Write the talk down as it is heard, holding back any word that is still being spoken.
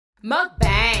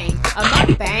Mukbang, a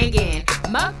mukbangin',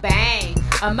 mukbang,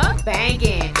 a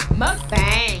mukbangin',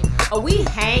 mukbang. Oh, we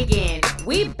hangin',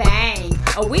 we bang,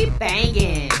 oh, we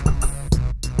bangin'.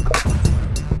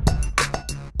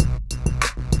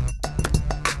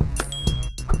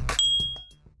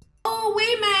 Oh,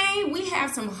 we have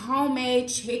some homemade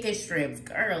chicken strips.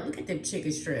 Girl, look at them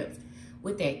chicken strips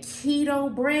with that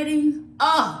keto breading.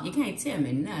 Oh, you can't tell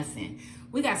me nothing.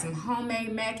 We got some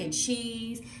homemade mac and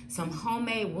cheese, some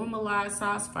homemade remoulade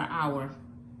sauce for our,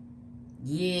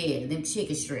 them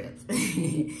chicken strips.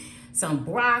 Some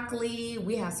broccoli.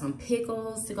 We have some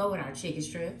pickles to go with our chicken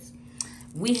strips.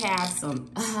 We have some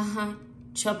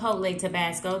Chipotle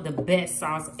Tabasco, the best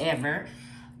sauce ever.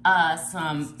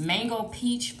 Some mango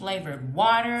peach flavored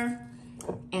water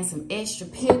and some extra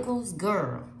pickles.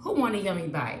 Girl, who want a yummy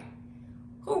bite?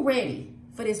 Who ready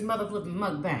for this motherfucking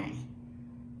mukbang?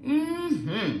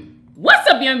 What's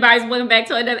up, Yummy Bites? Welcome back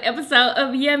to another episode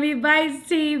of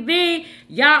Yummybitestv.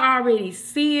 Y'all already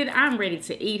see it. I'm ready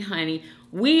to eat, honey.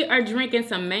 We are drinking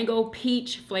some mango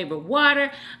peach flavored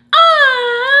water.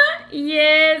 Ah,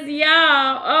 yes,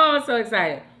 y'all. Oh, so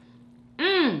excited.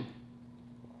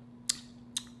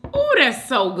 Oh, that's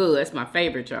so good. It's my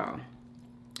favorite, y'all.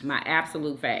 My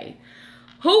absolute fave.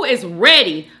 Who is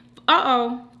ready?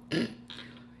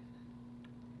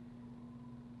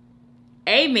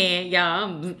 Amen, y'all.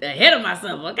 I'm ahead of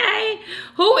myself, okay?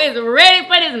 Who is ready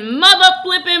for this mother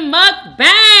flipping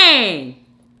mukbang?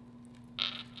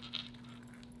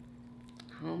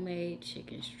 Homemade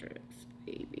chicken strips,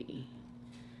 baby.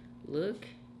 Look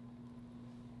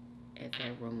at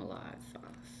that remoulade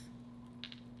sauce.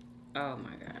 Oh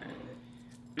my God.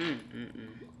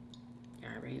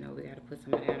 Y'all already know we gotta put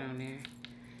some of that on there.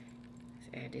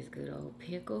 Let's add this good old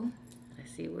pickle.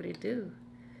 Let's see what it do.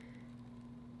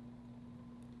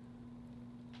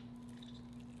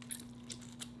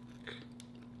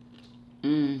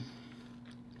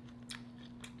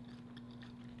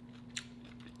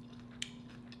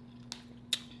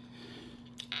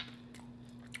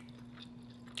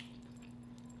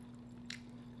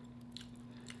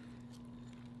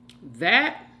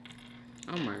 That,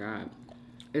 oh my God,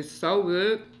 it's so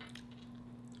good.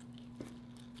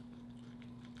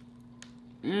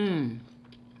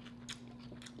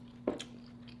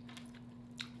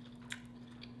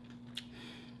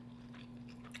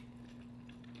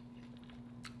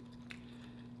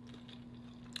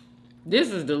 This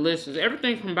is delicious.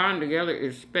 Everything combined together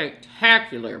is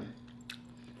spectacular.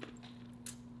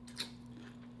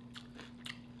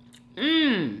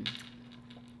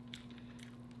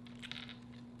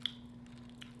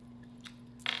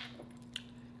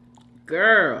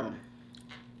 Girl.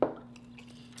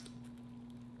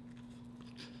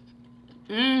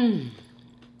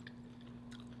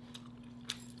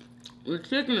 The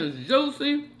chicken is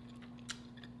juicy.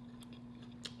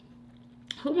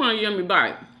 Who want a yummy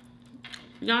bite?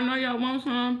 Y'all know y'all want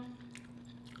some?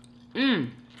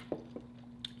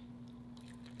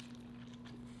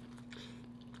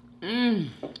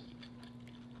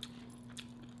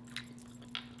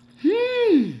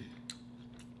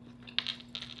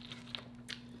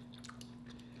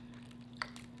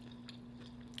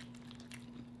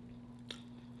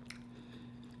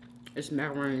 It's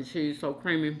macaroni and cheese, so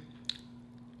creamy.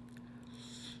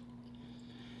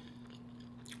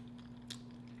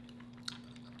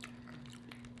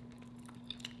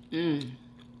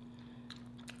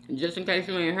 Just in case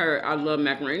you ain't heard, I love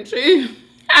macaroni and cheese.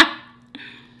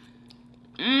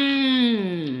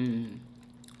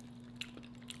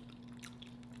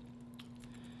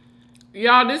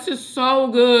 Y'all, this is so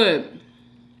good.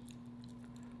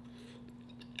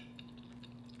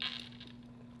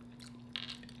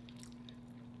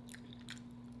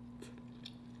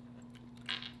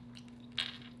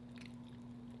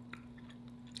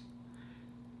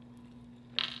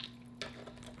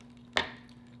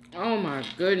 Oh my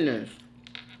goodness.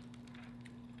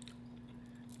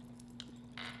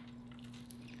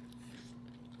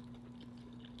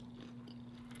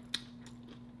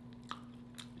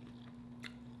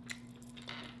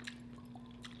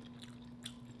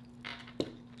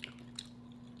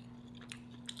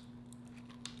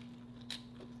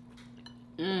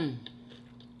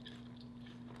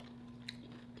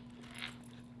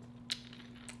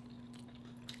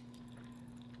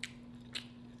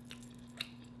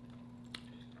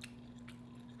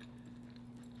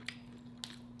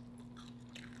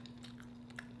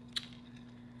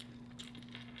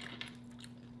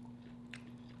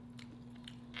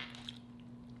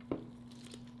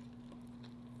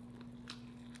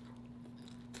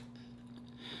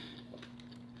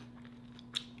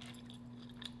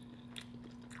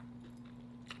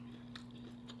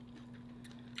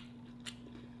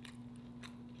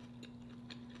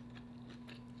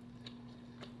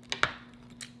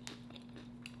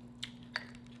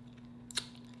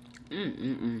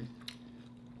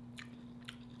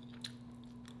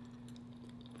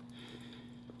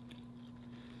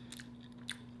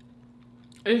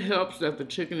 It helps that the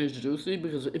chicken is juicy,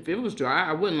 because if it was dry,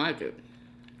 I wouldn't like it.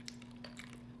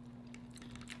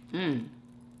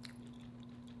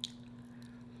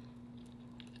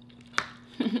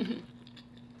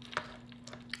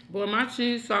 Boy, my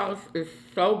cheese sauce is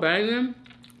so banging.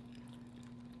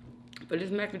 But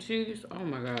this mac and cheese, oh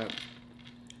my God.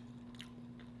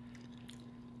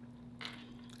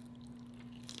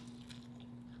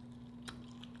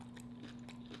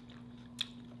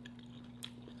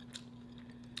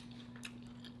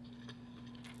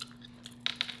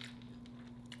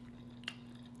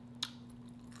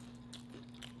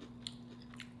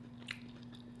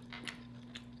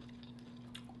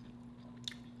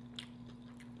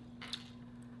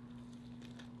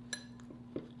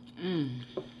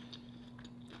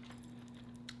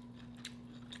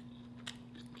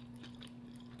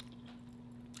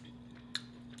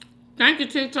 Thank you,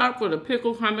 TikTok, for the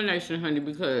pickle combination, honey,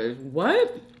 because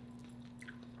what?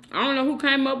 I don't know who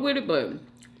came up with it, but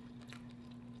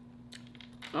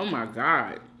oh my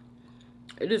God.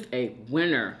 It is a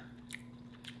winner.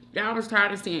 Y'all was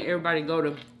tired of seeing everybody go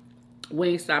to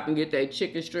Wingstop and get their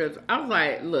chicken strips. I was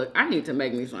like, look, I need to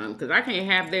make me some, because I can't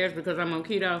have theirs because I'm on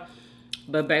keto.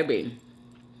 But baby,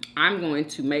 I'm going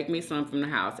to make me some from the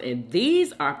house. And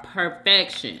these are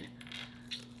perfection.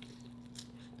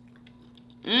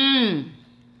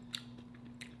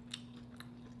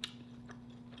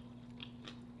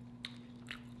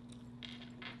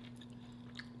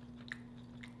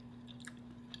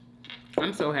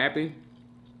 I'm so happy.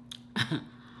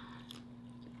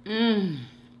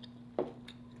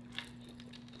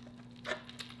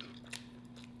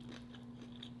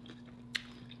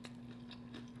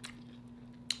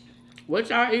 What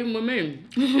y'all eating with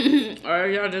me? Or are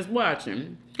y'all just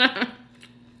watching?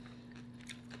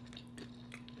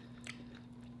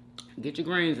 Get your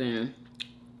greens in.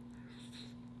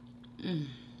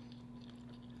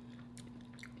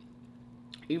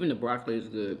 Even the broccoli is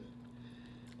good.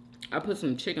 I put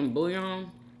some chicken bouillon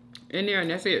in there, and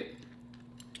that's it.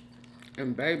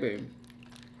 And baby,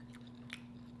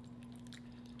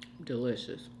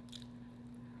 delicious.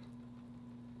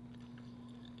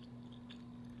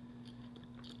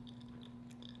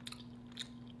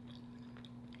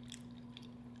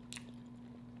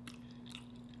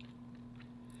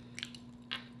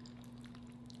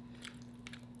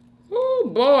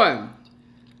 Oh boy.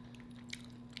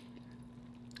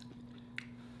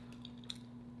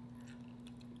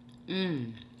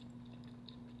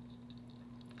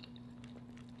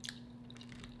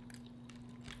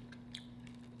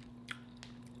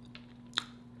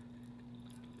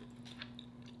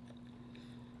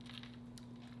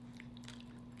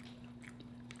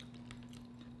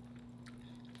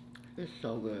 It's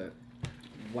so good.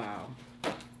 Wow.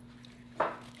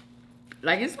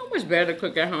 Like, it's so much better to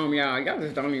cook at home, y'all. Y'all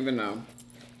just don't even know.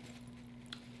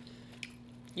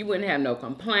 You wouldn't have no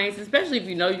complaints, especially if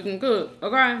you know you can cook,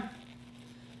 okay?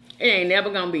 It ain't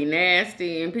never gonna be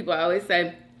nasty. And people always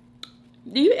say,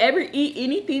 do you ever eat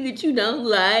anything that you don't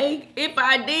like? If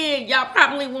I did, y'all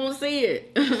probably won't see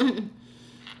it.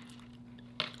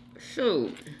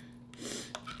 Shoot.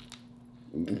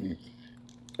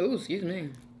 Oh, excuse me.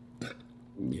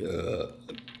 Yeah.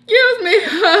 Excuse me.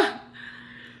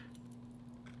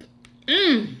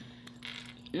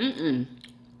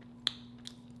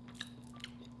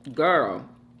 Girl.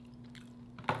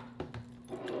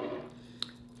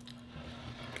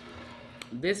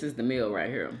 This is the meal right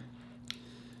here.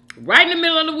 Right in the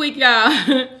middle of the week, y'all.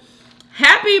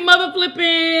 Happy mother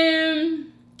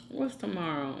flipping. What's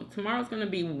tomorrow? Tomorrow's gonna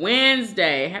be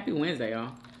Wednesday. Happy Wednesday,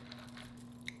 y'all.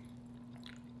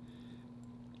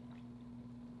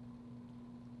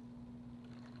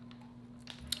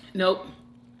 Nope.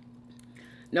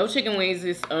 No chicken wings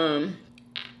is, I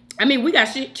mean, we got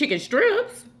chicken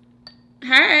strips.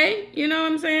 Hey, you know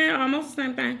what I'm saying? Almost the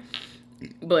same thing.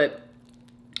 But,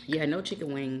 yeah, no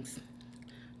chicken wings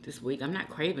this week. I'm not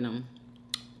craving them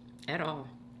at all.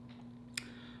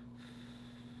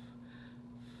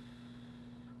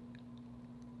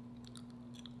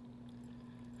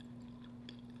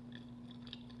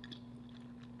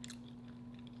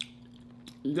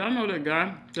 Y'all know that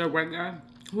guy, that white guy,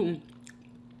 who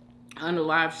on the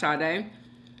live Sade, I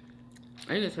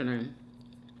think that's her name.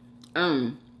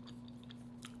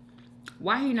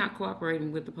 Why he not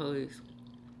cooperating with the police?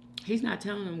 He's not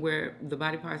telling them where the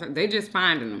body parts are. They just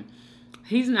finding them.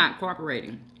 He's not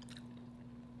cooperating.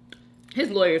 His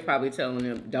lawyer's probably telling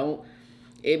him, don't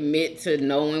admit to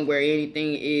knowing where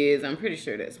anything is. I'm pretty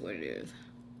sure that's what it is.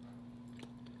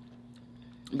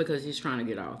 because he's trying to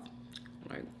get off.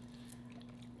 Like,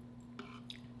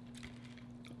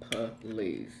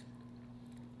 please.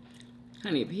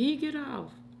 Honey, if he get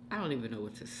off, I don't even know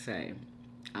what to say,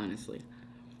 honestly.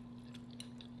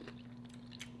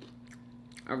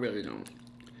 I really don't.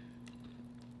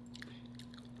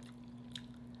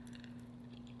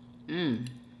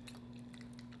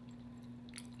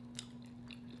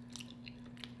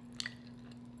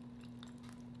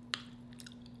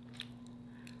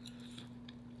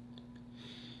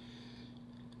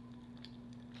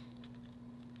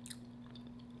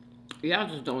 Y'all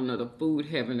just don't know the food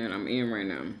heaven that I'm in right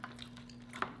now.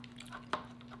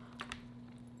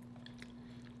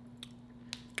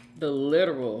 The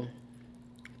literal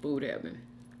food heaven.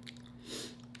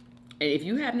 And if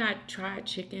you have not tried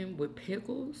chicken with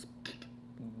pickles,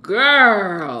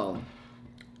 girl,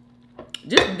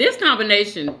 just this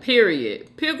combination,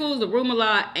 period. Pickles,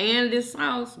 arugula, and this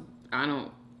sauce, I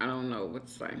don't know what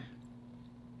to say.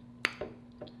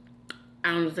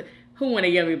 I don't know. Who want a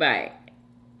yummy bite?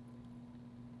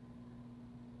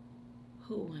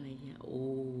 Who want a yummy?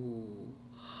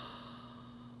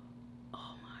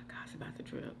 Oh my gosh, it's about to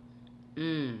drip.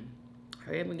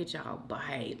 Hurry up and get y'all a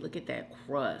bite. Look at that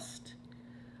crust.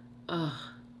 Ugh.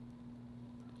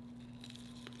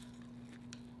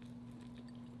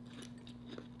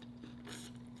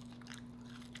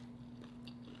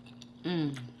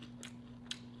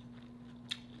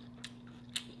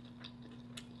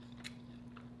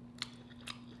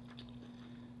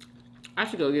 I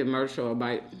should go get Marshall a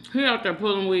bite. He out there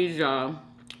pulling weeds, y'all.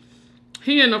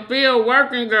 He in the field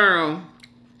working, girl.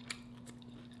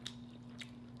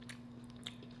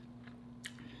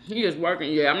 He is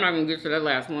working. Yeah, I'm not going to get to that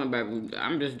last one, baby.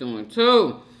 I'm just doing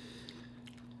two.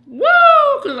 Woo!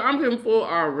 Because I'm getting full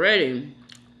already.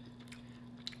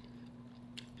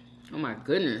 Oh, my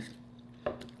goodness.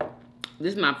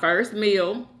 This is my first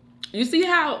meal. You see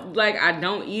how, like, I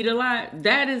don't eat a lot?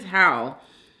 That is how.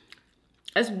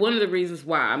 That's one of the reasons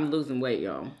why I'm losing weight,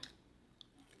 y'all.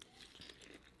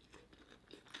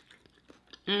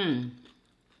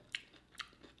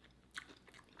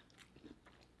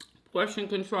 Portion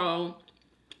control.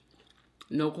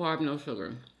 No carb, no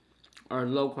sugar. Or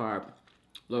low carb,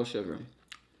 low sugar.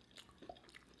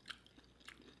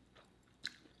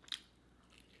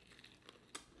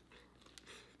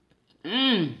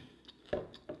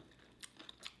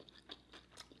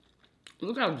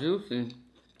 Look how juicy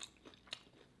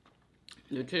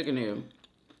the chicken is.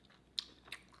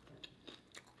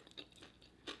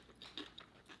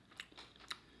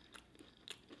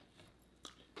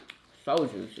 So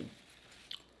juicy.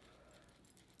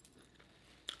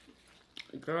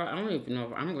 Girl, I don't even know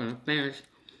if I'm gonna finish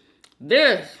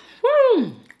this.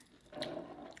 Woo!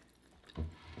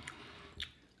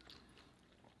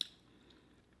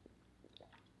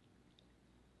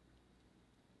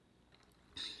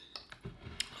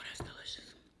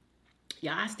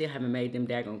 Y'all, I still haven't made them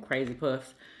daggone crazy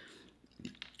puffs.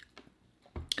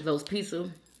 Those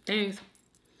pizza things.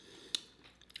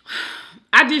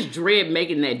 I just dread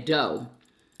making that dough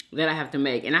that I have to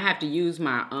make. And I have to use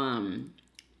my,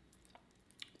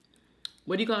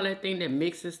 what do you call that thing that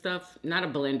mixes stuff? Not a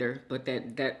blender, but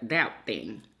that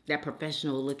thing. That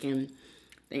professional looking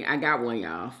thing. I got one,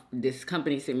 y'all. This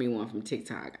company sent me one from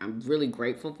TikTok. I'm really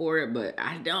grateful for it, but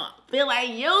I don't feel like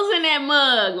using that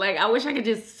mug. Like, I wish I could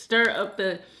just stir up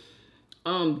the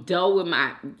dough with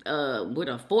my with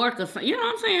a fork or something. You know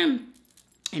what I'm saying?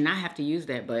 And I have to use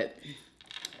that, but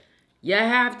you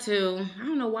have to. I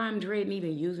don't know why I'm dreading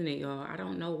even using it, y'all. I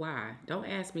don't know why. Don't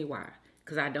ask me why,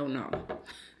 because I don't know.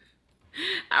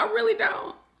 I really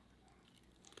don't.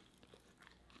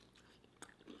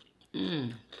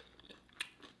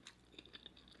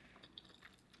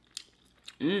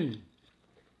 I'm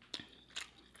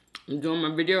doing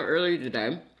my video earlier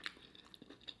today.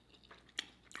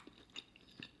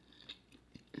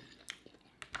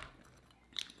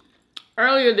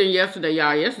 Earlier than yesterday,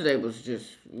 y'all. Yesterday was just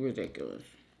ridiculous.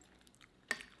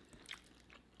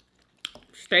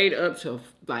 Stayed up till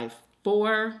like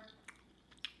 4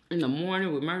 in the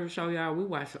morning with Murder Show, y'all. We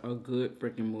watched a good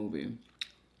freaking movie.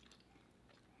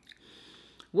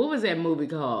 What was that movie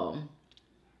called?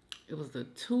 It was a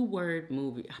 2-word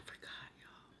movie. I forgot,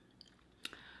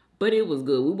 y'all. But it was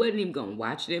good. We wasn't even gonna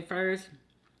watch it at first.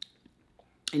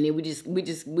 And then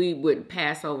we would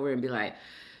pass over and be like,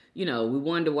 you know, we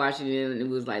wanted to watch it and it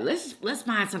was like, let's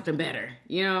find something better.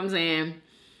 You know what I'm saying?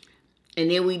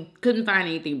 And then we couldn't find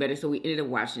anything better, so we ended up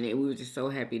watching it. We were just so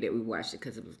happy that we watched it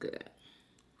because it was good.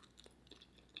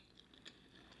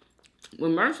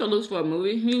 When Marshall looks for a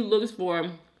movie, he looks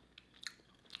for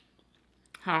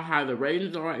how high the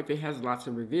ratings are, if it has lots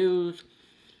of reviews,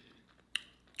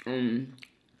 And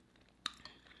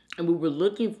we were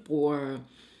looking for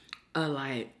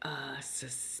a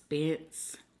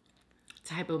suspense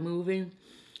type of movie.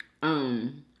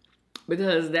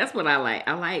 Because that's what I like.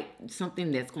 I like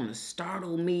something that's gonna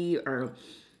startle me, or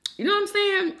you know what I'm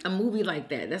saying? A movie like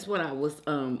that. That's what I was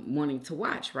wanting to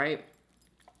watch, right?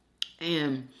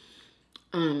 And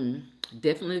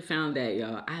definitely found that,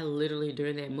 y'all. I literally,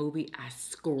 during that movie, I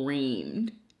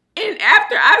screamed. And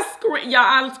after I screamed, y'all,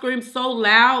 I screamed so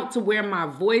loud to where my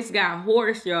voice got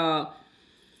hoarse, y'all.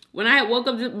 When I woke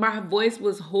up, my voice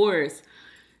was hoarse.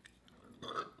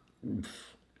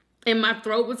 And my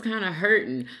throat was kind of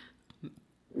hurting.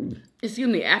 Excuse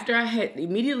me.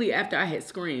 Immediately after I had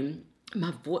screamed,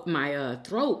 my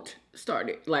throat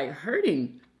started like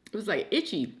hurting. It was like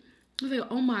itchy. I was like,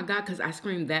 oh my God, because I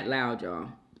screamed that loud, y'all.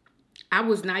 I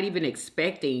was not even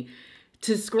expecting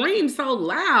to scream so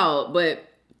loud, but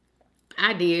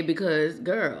I did because,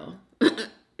 girl, that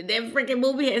freaking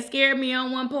movie had scared me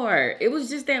on one part. It was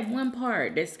just that one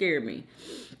part that scared me.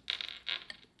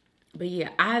 But yeah,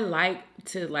 I like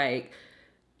to like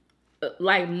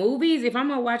movies. If I'm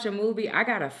gonna watch a movie, I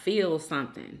gotta feel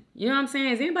something. You know what I'm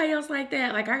saying? Is anybody else like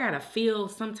that? Like, I gotta feel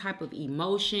some type of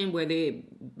emotion, whether it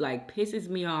like pisses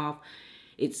me off,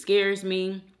 it scares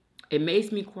me, it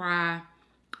makes me cry.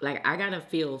 Like, I gotta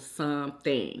feel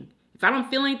something. If I don't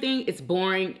feel anything, it's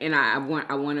boring, and I want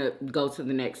to go to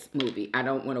the next movie. I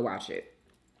don't want to watch it.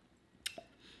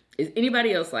 Is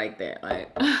anybody else like that?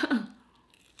 Like,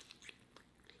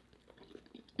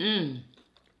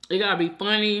 it gotta be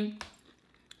funny,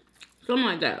 something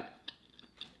like that.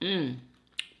 And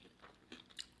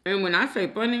when I say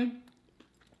funny,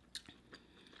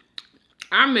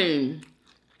 I mean,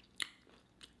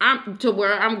 I'm to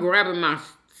where I'm grabbing my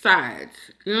sides.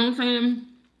 You know what I'm saying?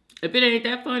 If it ain't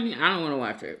that funny, I don't want to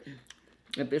watch it.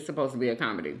 If it's supposed to be a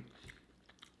comedy,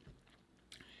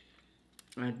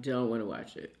 I don't want to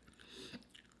watch it.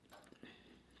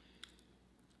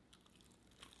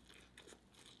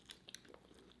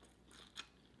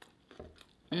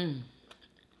 I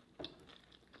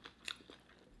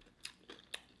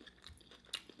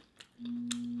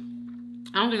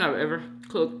don't think I've ever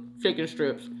cooked chicken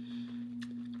strips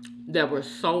that were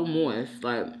so moist.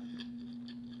 Like,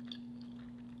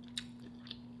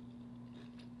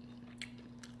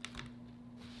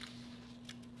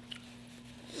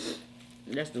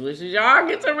 that's delicious. Y'all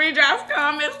get to read y'all's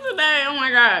comments today. Oh my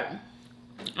God.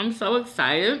 I'm so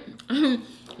excited.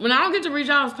 When I don't get to read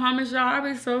y'all's comments, y'all, I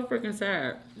be so freaking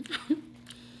sad.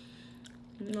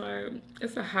 Like,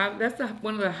 that's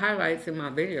one of the highlights in my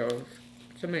videos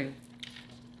to me.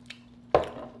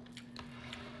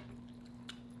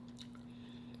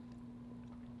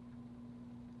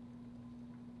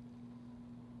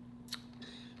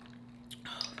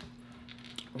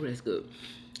 Oh, that's good.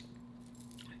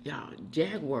 Y'all,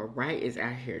 Jaguar Wright is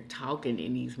out here talking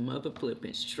in these mother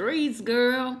flipping streets,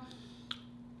 girl.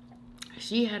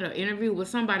 She had an interview with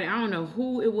somebody. I don't know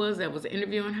who it was that was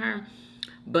interviewing her,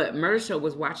 but Mersha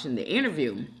was watching the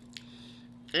interview.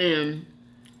 And,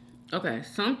 okay,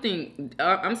 something,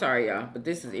 I'm sorry, y'all, but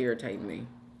this is irritating me.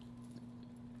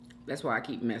 That's why I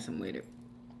keep messing with it.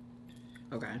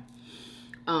 Okay.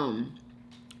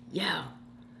 Yeah.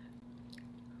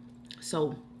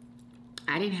 So,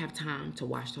 I didn't have time to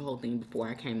watch the whole thing before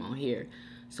I came on here.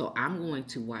 So, I'm going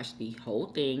to watch the whole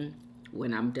thing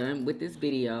when I'm done with this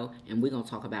video, and we're going to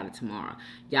talk about it tomorrow.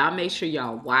 Y'all make sure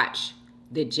y'all watch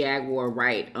the Jaguar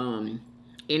Wright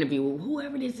interview.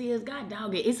 Whoever this is, God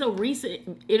dog it. It's a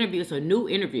recent interview. It's a new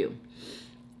interview.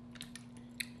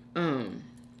 And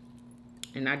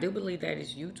I do believe that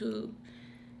is YouTube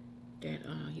that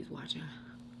he's watching.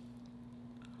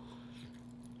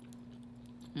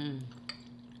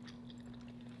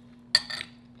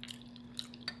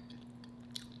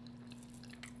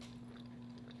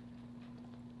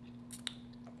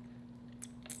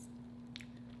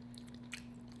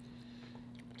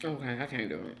 Okay, I can't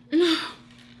do it.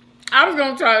 I was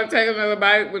gonna try to take another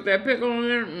bite with that pickle on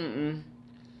there.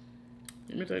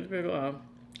 Let me take the pickle off.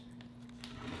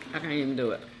 I can't even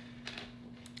do it.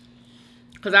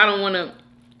 Because I don't want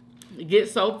to get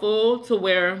so full to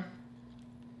where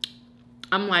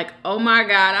I'm like, oh my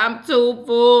God, I'm too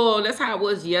full. That's how it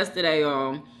was yesterday,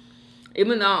 y'all.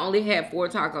 Even though I only had 4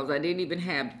 tacos, I didn't even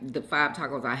have the 5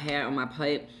 tacos I had on my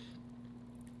plate.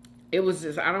 It was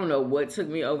just, I don't know what took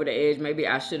me over the edge. Maybe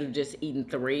I should have just eaten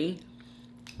 3.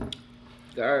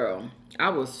 Girl, I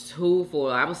was too full.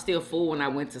 I was still full when I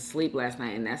went to sleep last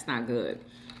night, and that's not good.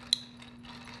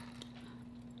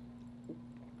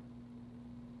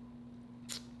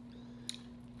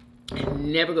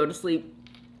 And never go to sleep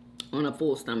on a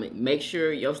full stomach. Make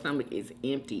sure your stomach is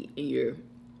empty and you're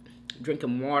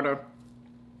drinking water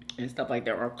and stuff like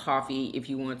that, or coffee if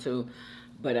you want to.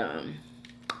 But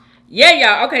yeah,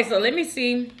 y'all. Okay, so let me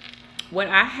see what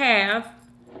I have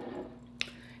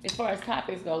as far as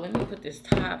topics go. Let me put this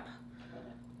top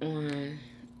on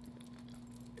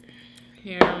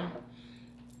here.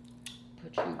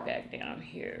 Put you back down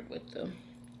here with the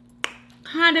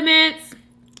condiments.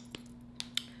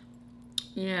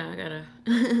 Yeah, I gotta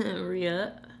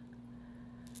re-up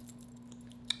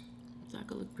so I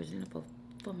can look presentable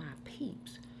for my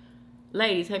peeps.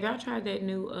 Ladies, have y'all tried that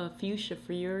new Fuchsia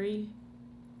Fury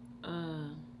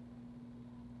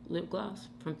lip gloss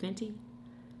from Fenty?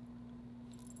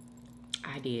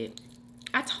 I did.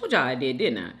 I told y'all I did,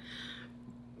 didn't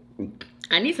I?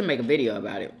 I need to make a video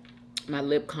about it. My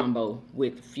lip combo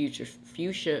with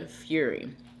Fuchsia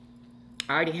Fury.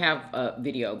 I already have a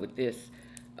video with this.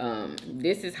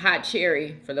 This is Hot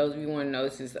Cherry. For those of you who want to know,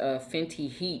 this is Fenty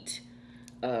Heat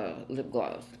lip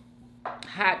gloss.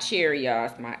 Hot Cherry, y'all,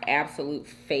 is my absolute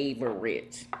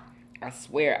favorite. I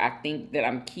swear, I think that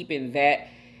I'm keeping that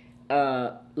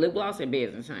lip gloss in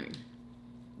business, honey.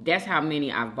 That's how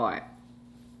many I've bought.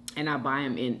 And I buy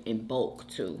them in bulk,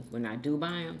 too, when I do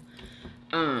buy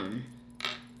them.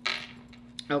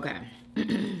 Okay.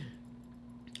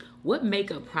 What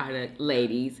makeup product,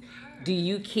 ladies, do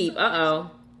you keep?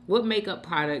 What makeup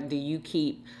product do you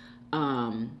keep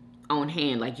on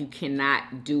hand? Like you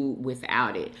cannot do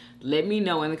without it. Let me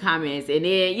know in the comments, and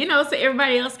then so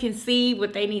everybody else can see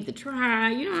what they need to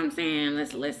try. You know what I'm saying?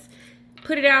 Let's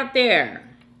put it out there.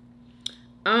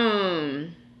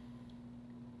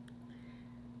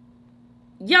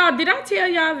 Y'all, did I tell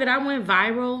y'all that I went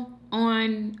viral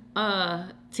on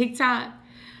TikTok?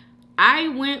 I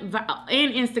went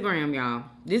and Instagram, y'all.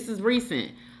 This is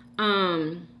recent.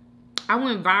 I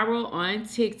went viral on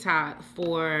TikTok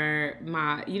for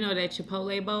my, that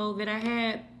Chipotle bowl that I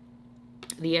had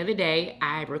the other day.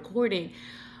 I recorded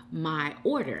my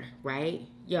order, right?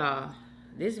 Y'all,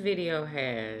 this video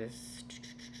has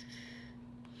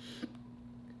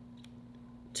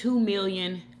 2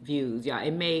 million views, y'all.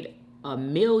 It made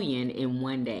 1 million in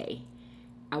one day.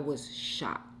 I was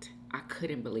shocked. I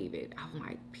couldn't believe it. I was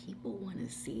like, people want to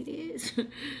see this?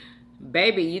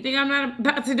 Baby, you think I'm not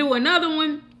about to do another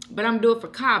one? But I'm doing it for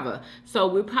Kava. So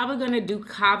we're probably going to do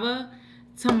Kava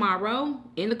tomorrow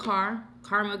in the car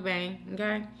mukbang,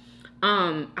 okay?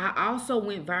 I also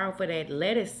went viral for that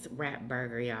lettuce wrap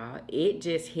burger, y'all. It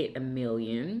just hit 1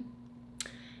 million.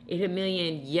 It hit 1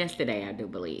 million yesterday, I do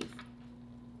believe.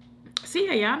 So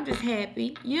yeah, y'all, I'm just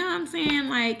happy. You know what I'm saying?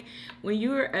 Like, when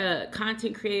you're a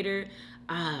content creator,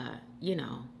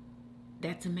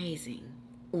 that's amazing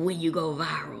when you go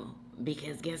viral.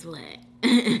 Because guess what?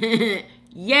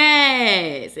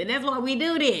 Yes! And that's why we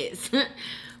do this.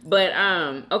 But,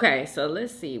 okay, so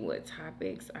let's see what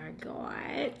topics I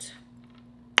got.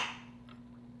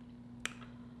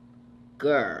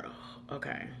 Girl.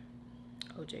 Okay.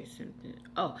 OJ Simpson.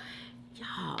 Oh,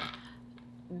 y'all.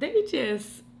 They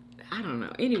just, I don't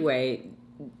know. Anyway,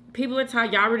 people are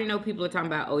talking, y'all already know people are talking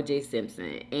about OJ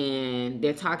Simpson. And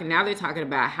they're talking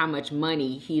about how much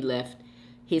money he left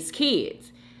his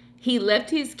kids. He left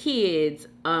his kids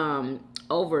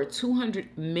over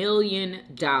 $200 million,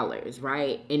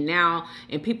 right?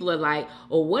 And people are like,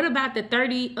 oh, what about the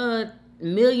 $30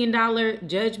 million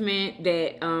judgment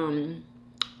that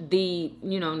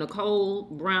Nicole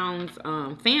Brown's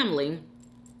family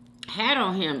had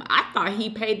on him? I thought he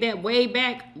paid that way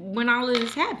back when all of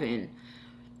this happened.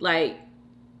 Like,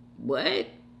 what?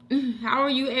 How are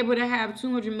you able to have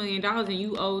 $200 million and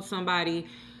you owe somebody,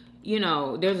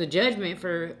 there's a judgment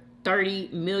for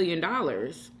 $30 million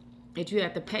that you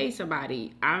have to pay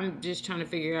somebody? I'm just trying to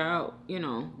figure out,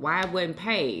 why it wasn't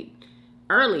paid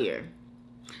earlier.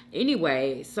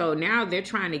 Anyway, so now they're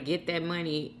trying to get that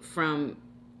money from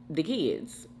the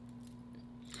kids.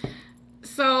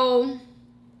 So,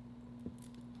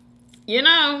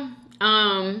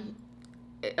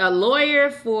 a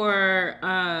lawyer for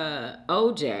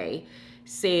OJ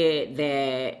said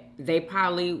that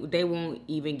they won't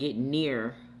even get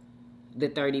near the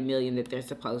 30 million that they're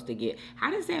supposed to get.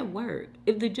 How does that work?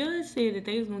 If the judge said that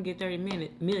they was going to get 30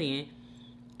 million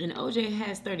and OJ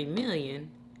has 30 million,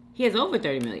 he has over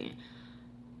 30 million.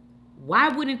 Why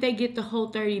wouldn't they get the whole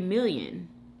 30 million?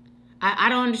 I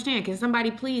don't understand. Can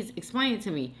somebody please explain it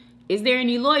to me? Is there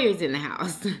any lawyers in the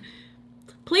house?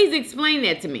 Please explain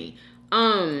that to me.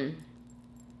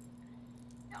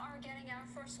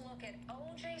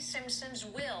 Simpson's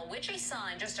will, which he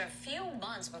signed just a few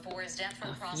months before his death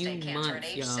from prostate cancer at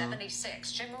age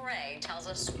 76. Jim Murray tells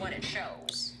us what it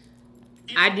shows.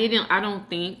 I don't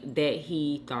think that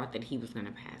he thought that he was going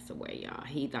to pass away, y'all.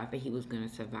 He thought that he was going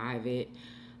to survive it.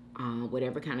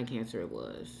 whatever kind of cancer it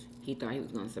was. He thought he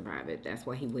was going to survive it. That's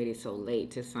why he waited so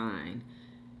late to sign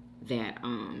that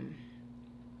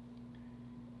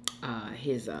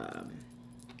his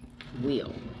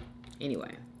will.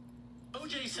 Anyway.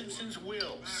 O.J. Simpson's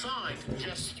will, signed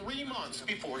just 3 months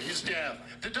before his death.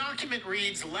 The document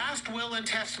reads, Last Will and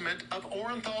Testament of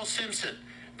Orenthal Simpson.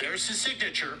 There's his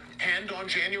signature, penned on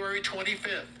January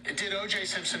 25th. Did O.J.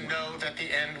 Simpson know that the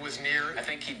end was near? I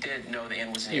think he did know the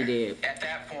end was near. He did. At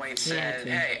that point said,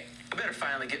 hey, I better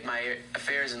finally get my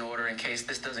affairs in order in case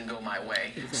this doesn't go my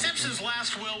way. Exactly. Simpson's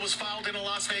last will was filed in a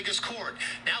Las Vegas court.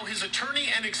 Now his attorney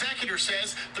and executor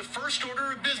says the first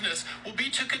order of business will be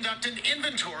to conduct an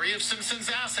inventory of Simpson's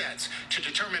assets to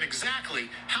determine exactly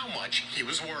how much he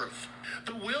was worth.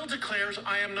 The will declares,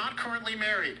 I am not currently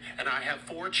married, and I have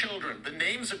 4 children, the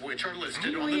names of which are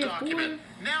listed on the document.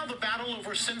 Now the battle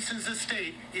over Simpson's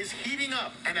estate is heating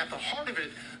up, and at the heart of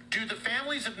it, do the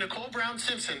families of Nicole Brown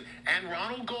Simpson and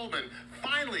Ronald Goldman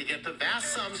finally get the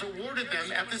vast sums awarded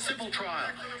them at the civil trial,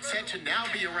 said to now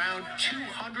be around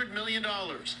 $200 million.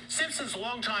 Simpson's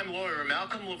longtime lawyer,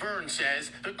 Malcolm Laverne,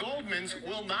 says the Goldmans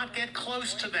will not get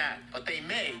close to that, but they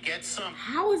may get some.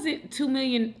 How is it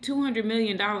 $200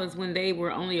 million when they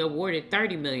were only awarded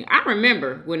 $30 million? I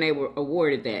remember when they were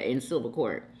awarded that in civil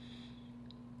court.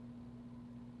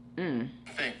 I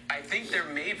think there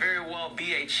may very well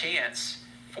be a chance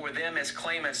for them as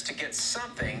claimants to get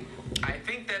something. I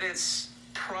think that it's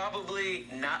probably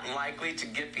not likely to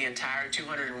get the entire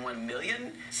 $201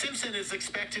 million. Simpson is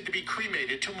expected to be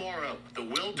cremated tomorrow. The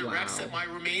will directs that my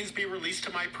remains be released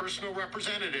to my personal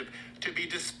representative to be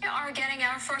We are getting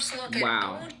our first look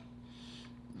at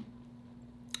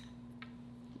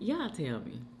Y'all tell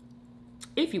me,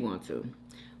 if you want to,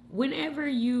 whenever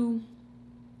you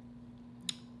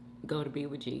go to be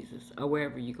with Jesus or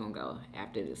wherever you're going to go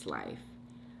after this life,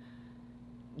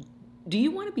 do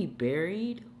you want to be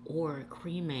buried or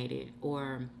cremated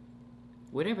or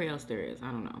whatever else there is? I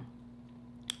don't know.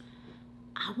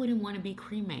 I wouldn't want to be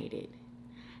cremated.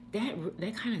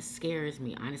 That kind of scares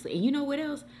me, honestly. And you know what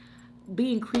else?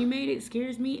 Being cremated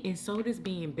scares me, and so does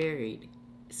being buried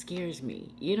scares me.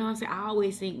 You know what I'm saying? I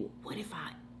always think, what if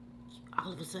I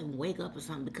all of a sudden wake up or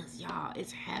something? Because y'all,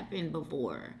 it's happened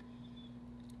before.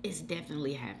 It's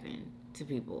definitely happened to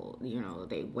people. You know,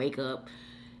 they wake up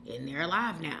and they're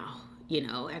alive now, you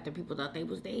know, after people thought they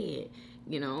was dead,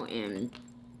 you know, and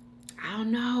I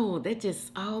don't know, that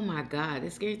just, oh my God,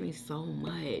 that scares me so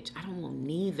much. I don't want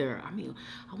neither. I mean,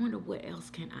 I wonder what else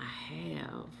can I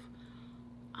have?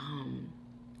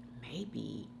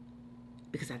 Maybe,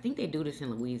 because I think they do this in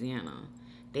Louisiana.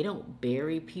 They don't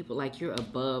bury people like you're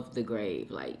above the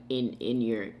grave, like in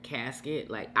your casket.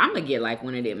 Like, I'm gonna get like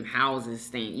one of them houses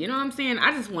thing. You know what I'm saying?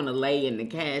 I just want to lay in the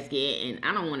casket, and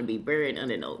I don't want to be buried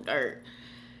under no dirt.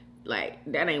 Like,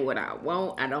 that ain't what I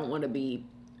want. I don't want to be,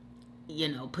 you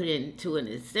know, put into an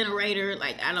incinerator.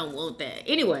 Like, I don't want that.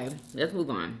 Anyway, let's move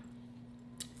on.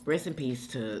 Rest in peace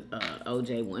to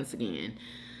OJ once again.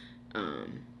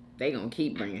 They gonna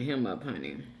keep bringing him up,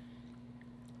 honey.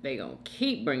 They gonna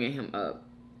keep bringing him up.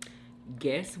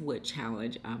 Guess what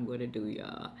challenge I'm gonna do,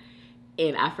 y'all?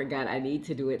 And I forgot I need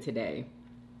to do it today.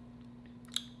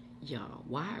 Y'all,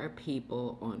 why are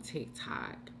people on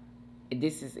TikTok?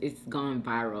 It's gone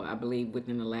viral, I believe,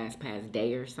 within the past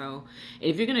day or so.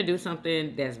 And if you're gonna do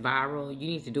something that's viral, you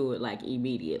need to do it like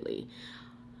immediately.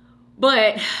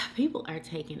 But people are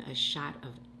taking a shot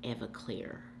of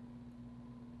Everclear,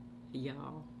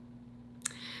 y'all.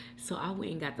 So I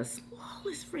went and got the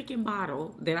smallest freaking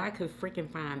bottle that I could freaking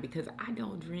find because I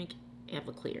don't drink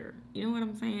Everclear. You know what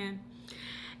I'm saying?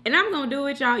 And I'm going to do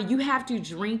it, y'all. You have to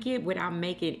drink it without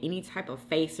making any type of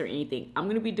face or anything. I'm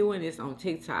going to be doing this on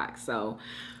TikTok. So,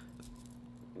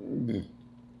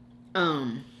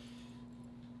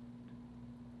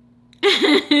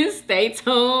 stay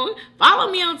tuned.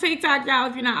 Follow me on TikTok, y'all,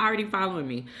 if you're not already following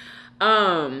me.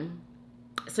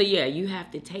 So yeah, you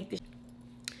have to take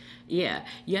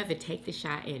the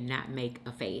shot and not make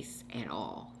a face at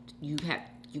all. You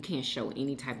can't show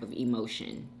any type of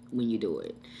emotion when you do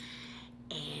it.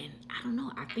 And I don't know,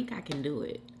 I think I can do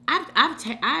it. I've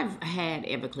had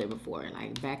Everclear before,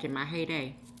 like back in my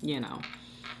heyday, you know.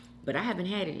 But I haven't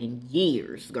had it in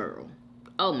years, girl.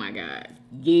 Oh my God,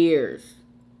 years.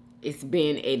 It's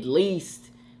been at least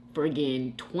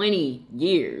friggin' 20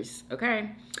 years,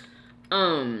 okay?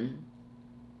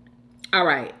 All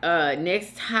right,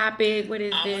 next topic. What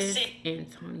is this?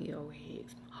 Antonio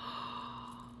Higgs.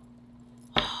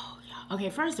 Oh, yeah. Okay,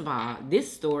 first of all,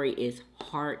 this story is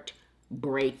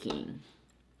heartbreaking,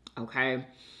 okay?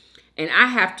 And I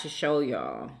have to show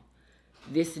y'all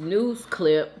this news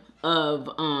clip of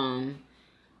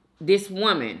this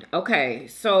woman. Okay,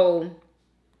 so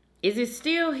is it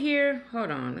still here?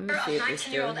 Hold on, let me see if it's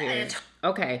still here.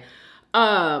 Okay.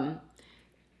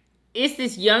 It's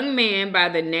this young man by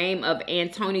the name of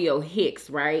Antonio Hicks,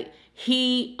 right?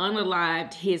 He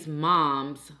unalived his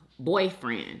mom's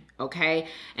boyfriend, okay?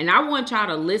 And I want y'all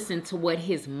to listen to what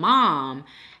his mom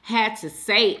had to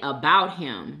say about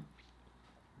him.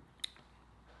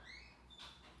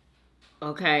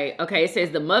 Okay, it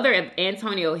says the mother of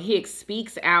Antonio Hicks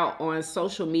speaks out on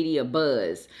social media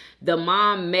buzz. The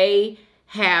mom may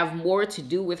have more to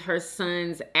do with her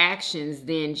son's actions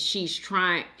than she's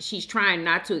trying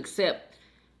not to accept.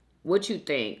 What you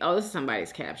think? Oh, this is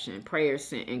somebody's caption. Prayers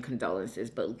sent and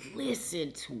condolences. But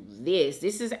listen to this.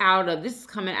 This is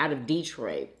coming out of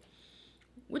Detroit.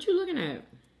 What you looking at?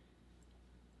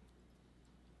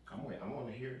 I want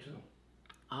to hear it too.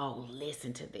 Oh,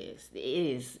 listen to this. It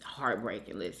is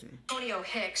heartbreaking. Listen. Antonio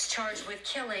Hicks, charged with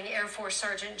killing Air Force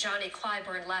Sergeant Johnny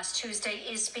Clyburn last Tuesday,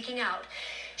 is speaking out.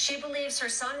 She believes her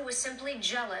son was simply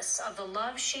jealous of the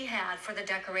love she had for the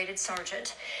decorated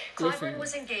sergeant. Clyburn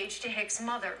was engaged to Hicks'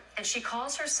 mother, and she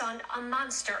calls her son a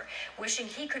monster, wishing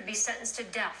he could be sentenced to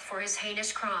death for his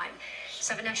heinous crime.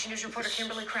 7 Action News reporter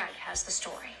Kimberly Craig has the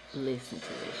story. Listen to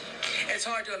this. It's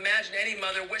hard to imagine any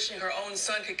mother wishing her own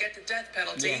son could get the death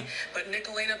penalty, but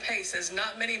Nicolina Pace says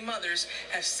not many mothers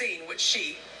have seen what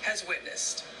she has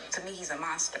witnessed. To me, he's a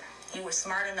monster. You were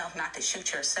smart enough not to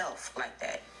shoot yourself like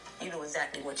that. You knew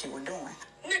exactly what you were doing.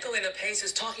 Nicolina Pace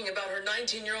is talking about her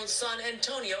 19-year-old son,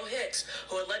 Antonio Hicks,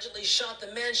 who allegedly shot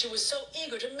the man she was so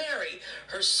eager to marry,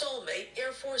 her soulmate,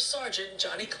 Air Force Sergeant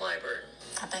Johnny Clyburn.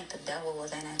 I think the devil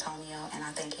was in Antonio, and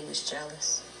I think he was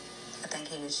jealous. I think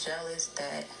he was jealous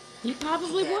that he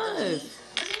probably was.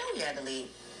 Because he knew he had to leave.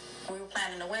 We were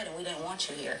planning the wedding. We didn't want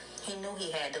you here. He knew he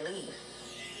had to leave.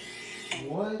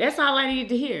 What? That's all I needed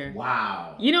to hear.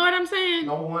 Wow. You know what I'm saying?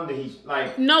 No wonder he's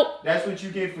like... Nope. That's what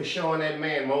you get for showing that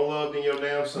man more love than your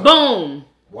damn son. Boom.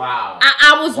 Wow.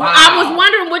 I was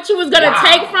wondering what you was going to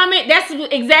take from it. That's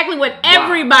exactly what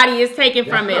everybody is taking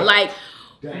from it. Like,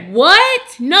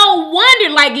 what? No wonder.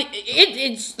 Like,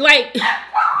 it's like...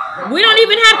 We don't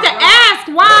even have to ask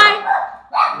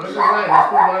why. What's his name? Let's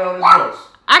put money on his books.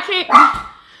 I can't...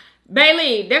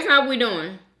 Bailey, that's not what we're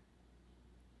doing.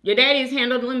 Your daddy is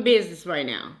handling business right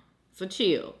now. So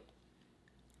chill.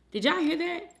 Did y'all hear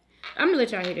that? I'm going to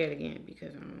let y'all hear that again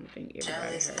because I don't think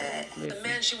everybody heard it. The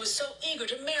man she was so eager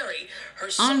to marry, her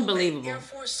Unbelievable. Air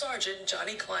Force Sergeant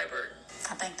Johnny Clyburn.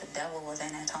 I think the devil was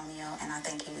in Antonio, and I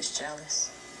think he was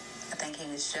jealous. I think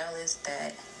he was jealous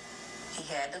that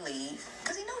he had to leave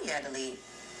because he knew he had to leave.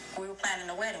 We were planning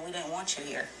the wedding. We didn't want you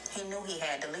here. He knew he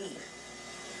had to leave.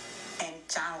 And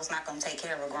John was not going to take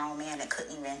care of a grown man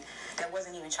that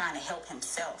wasn't even trying to help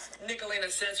himself. Nicolina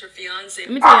says her fiance...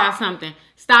 Let me tell y'all something.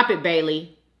 Stop it,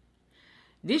 Bailey.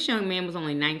 This young man was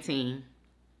only 19.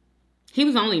 He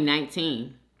was only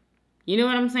 19. You know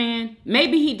what I'm saying?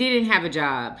 Maybe he didn't have a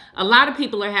job. A lot of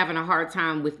people are having a hard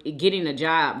time with getting a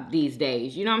job these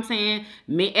days. You know what I'm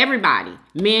saying? Everybody.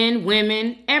 Men,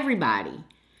 women, everybody.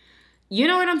 You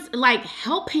know what I'm saying? Like,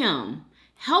 help him.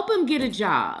 Help him get a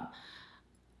job.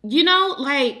 You know,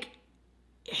 like,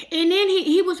 and then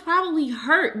he was probably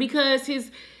hurt because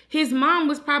his mom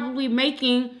was probably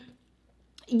making,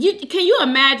 can you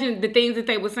imagine the things that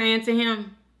they were saying to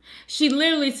him? She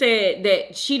literally said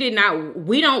that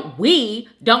we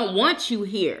don't want you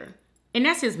here. And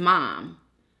that's his mom.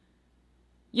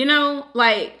 You know,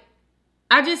 like,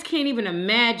 I just can't even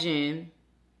imagine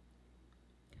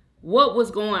what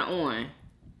was going on,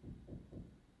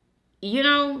 you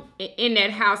know, in that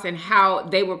house and how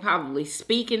they were probably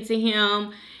speaking to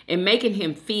him and making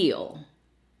him feel.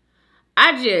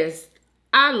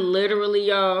 I literally,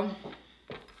 y'all,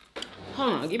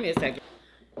 hold on, give me a second.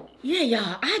 Yeah,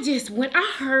 y'all, when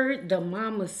I heard the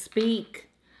mama speak,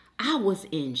 I was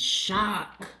in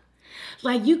shock.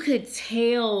 Like, you could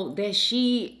tell that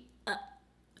she,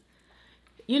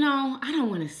 you know, I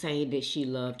don't want to say that she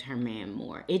loved her man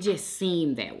more. It just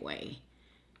seemed that way.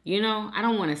 You know, I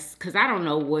don't want to, because I don't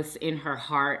know what's in her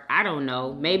heart. I don't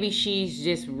know. Maybe she's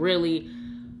just really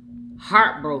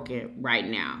heartbroken right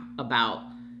now about,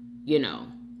 you know,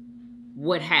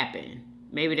 what happened.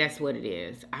 Maybe that's what it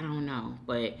is. I don't know.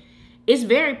 But it's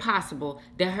very possible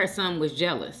that her son was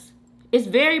jealous. It's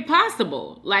very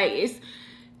possible. Like, it's,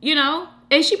 you know,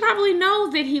 and she probably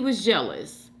knows that he was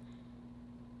jealous.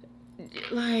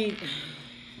 Like,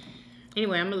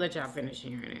 anyway, I'm going to let y'all finish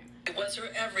hearing it. It was her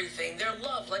everything, their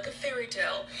love like a fairy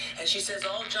tale. And she says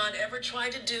all John ever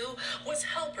tried to do was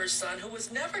help her son, who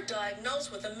was never diagnosed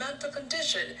with a mental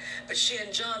condition. But she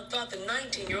and John thought the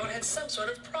 19-year-old had some sort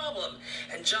of problem.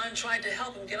 And John tried to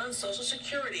help him get on Social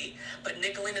Security. But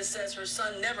Nicolina says her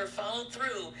son never followed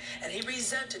through. And he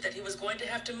resented that he was going to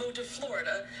have to move to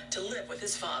Florida to live with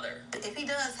his father. If he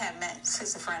does have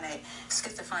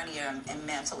schizophrenia and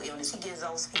mental illness, he gives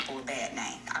those people a bad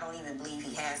name. I don't even believe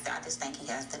he has that. I just think he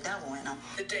has the devil in him.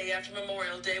 The day after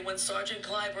Memorial Day, when Sergeant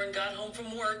Clyburn got home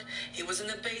from work, he was in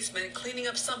the basement cleaning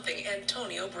up something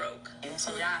Antonio broke. And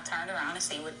so John turned around to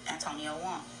see what Antonio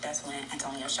wanted. That's when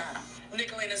Antonio shot him.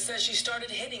 Nicolina says she started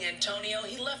hitting Antonio.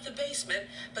 He left the basement,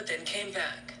 but then came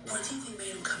back. What do you think made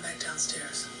him come back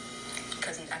downstairs?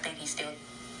 Because I think he still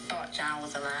thought John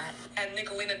was alive. And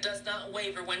Nicolina does not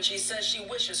waver when she says she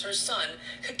wishes her son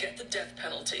could get the death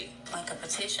penalty. Like a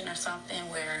petition or something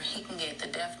where he can get the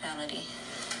death penalty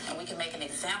and we can make an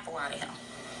example out of him.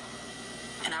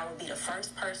 And I would be the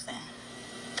first person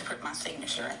to put my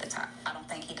signature at the top. I don't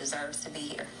think he deserves to be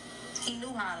here. He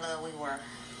knew how in love we were.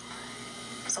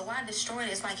 So why destroy it?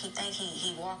 It's like he think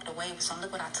he walked away with something.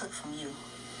 Look what I took from you.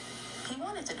 He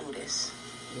wanted to do this.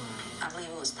 Wow. I believe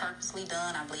it was purposely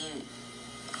done. I believe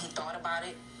he thought about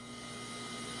it.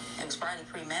 It was probably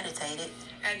premeditated.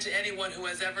 And to anyone who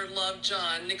has ever loved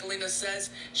John, Nicolina says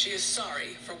she is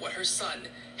sorry for what her son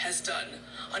has done.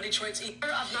 On Detroit's Of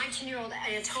 19-year-old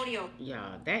Antonio.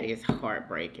 Y'all, that is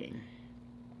heartbreaking.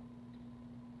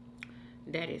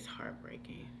 That is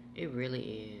heartbreaking. It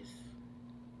really is.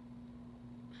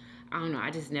 I don't know.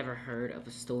 I just never heard of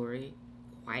a story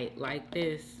quite like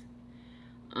this.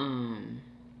 Oh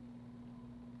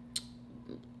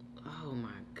my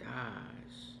gosh.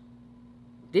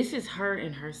 This is her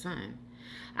and her son.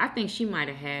 I think she might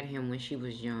have had him when she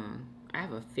was young. I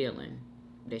have a feeling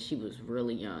that she was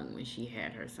really young when she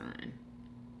had her son.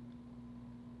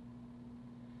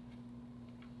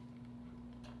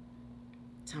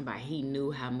 Talking about he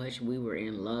knew how much we were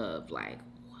in love. Like,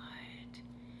 what?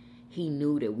 He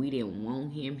knew that we didn't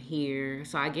want him here.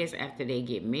 So I guess after they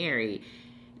get married,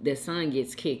 the son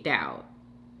gets kicked out.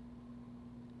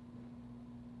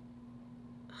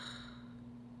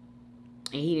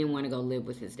 And he didn't want to go live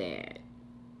with his dad.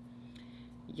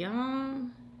 Y'all.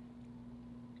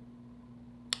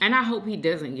 And I hope he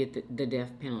doesn't get the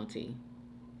death penalty.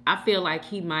 I feel like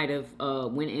he might have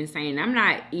went insane. I'm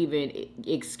not even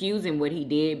excusing what he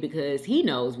did because he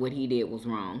knows what he did was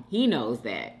wrong. He knows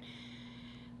that.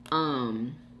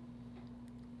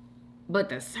 But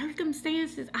the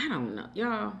circumstances, I don't know.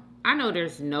 Y'all, I know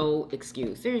there's no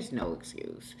excuse. There's no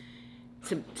excuse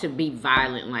to be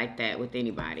violent like that with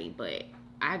anybody. But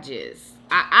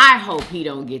I hope he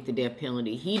don't get the death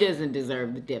penalty. He doesn't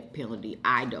deserve the death penalty,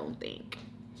 I don't think.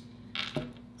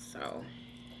 So,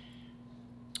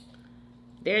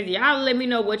 there's, y'all let me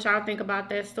know what y'all think about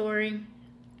that story.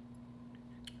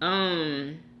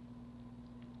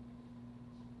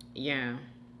 Yeah.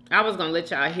 I was gonna let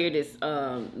y'all hear this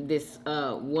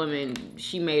woman.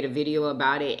 She made a video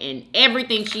about it, and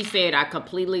everything she said I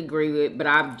completely agree with, but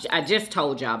I just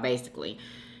told y'all basically,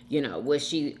 you know, what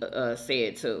she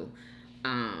said too.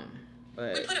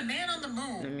 But We put a man on the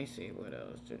moon. let me see what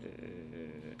else.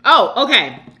 Oh,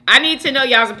 okay. I need to know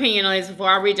y'all's opinion on this before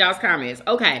I read y'all's comments.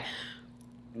 Okay.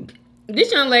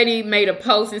 This young lady made a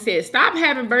post and said, "Stop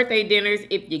having birthday dinners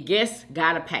if your guests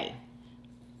gotta pay."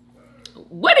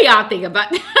 What do y'all think about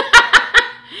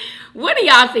that? What do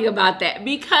y'all think about that?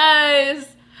 Because,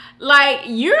 like,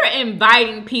 you're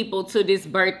inviting people to this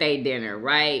birthday dinner,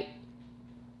 right?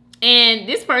 And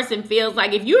this person feels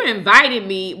like if you're inviting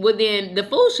me, well, then the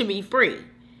food should be free.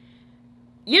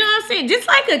 You know what I'm saying? Just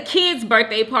like a kid's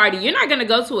birthday party. You're not going to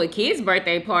go to a kid's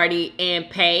birthday party and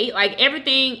pay. Like,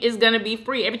 everything is going to be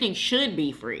free. Everything should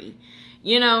be free,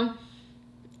 you know? And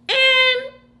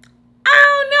I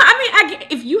don't know. I mean,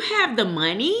 if you have the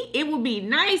money, it would be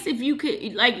nice if you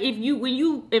could, like, when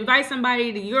you invite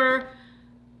somebody to your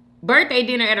birthday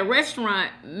dinner at a restaurant,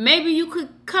 maybe you could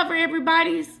cover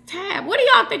everybody's tab. What do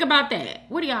y'all think about that?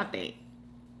 What do y'all think?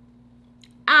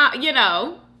 You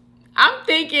know, I'm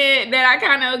thinking that I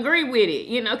kind of agree with it,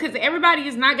 you know, because everybody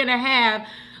is not going to have,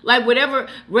 like, whatever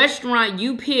restaurant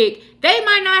you pick, they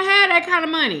might not have that kind of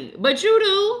money, but you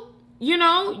do. You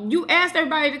know, you asked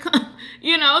everybody to come,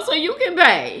 you know, so you can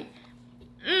pay.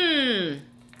 I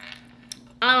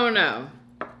don't know.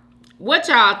 What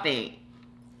y'all think?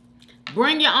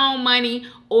 Bring your own money,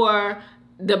 or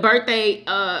the birthday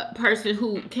person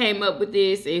who came up with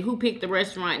this and who picked the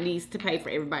restaurant needs to pay for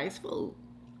everybody's food,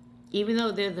 even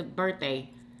though they're the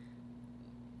birthday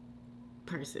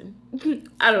person.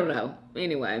 I don't know.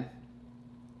 Anyway,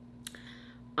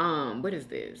 What is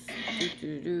this?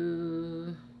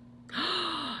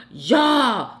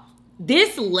 Y'all,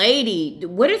 this lady,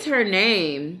 what is her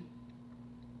name?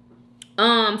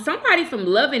 Somebody from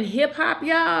Love and Hip Hop,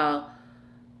 y'all.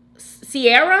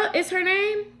 Sierra is her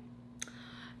name.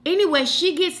 Anyway,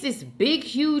 she gets this big,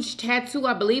 huge tattoo.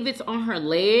 I believe it's on her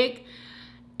leg.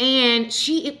 And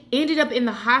she ended up in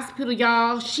the hospital,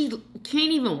 y'all. She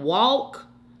can't even walk.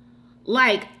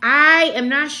 Like, I am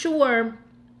not sure.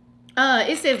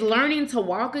 It says learning to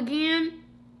walk again.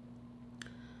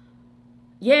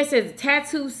 Yeah, it says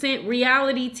tattoo sent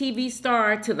reality TV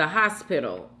star to the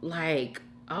hospital. Like,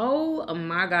 oh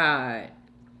my God.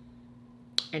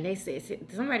 And they said,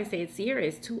 somebody said Sierra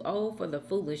is too old for the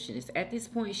foolishness. At this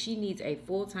point, she needs a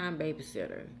full-time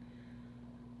babysitter.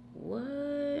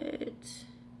 What?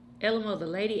 LMO, the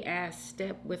lady asked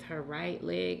step with her right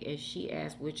leg, and she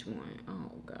asked which one.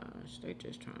 Oh gosh, they're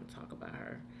just trying to talk about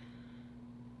her.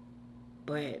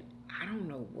 But I don't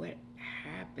know what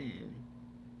happened.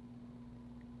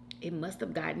 It must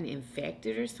have gotten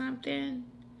infected or something.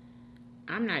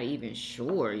 I'm not even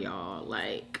sure, y'all.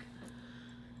 Like,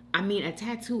 I mean, a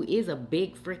tattoo is a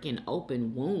big freaking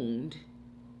open wound.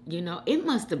 You know, it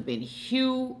must have been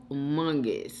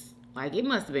humongous. Like, it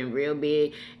must have been real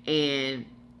big. And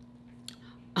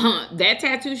that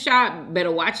tattoo shop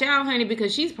better watch out, honey,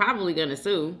 because she's probably gonna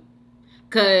sue.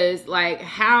 Because, like,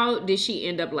 how did she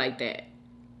end up like that?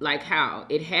 Like, how?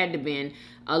 It had to been,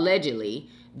 allegedly,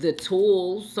 the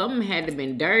tools, something had to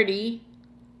been dirty.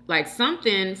 Like,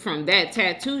 something from that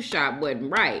tattoo shop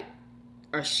wasn't right.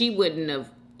 Or she wouldn't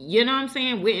have, you know what I'm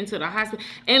saying, went into the hospital.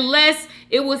 Unless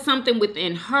it was something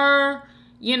within her,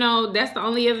 you know, that's the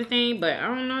only other thing. But I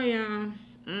don't know, y'all.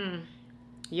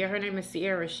 Yeah, her name is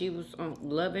Sierra. She was on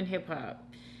Love and Hip Hop.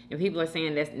 And people are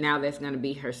saying that's going to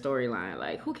be her storyline.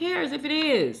 Like, who cares if it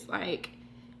is? Like,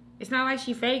 it's not like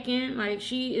she faking. Like,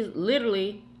 she is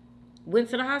literally went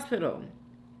to the hospital.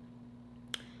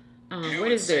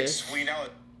 What is this? We know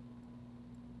it.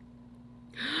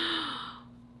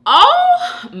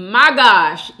 Oh my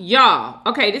gosh, y'all.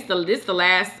 Okay, this the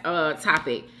last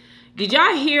topic. Did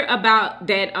y'all hear about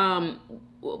that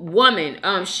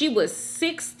woman? She was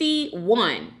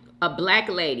 61, a black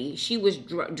lady. She was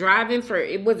driving for,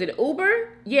 was it Uber?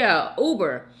 Yeah,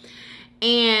 Uber.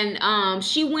 And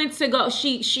she went to go,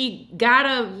 she got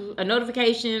a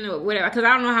notification or whatever, because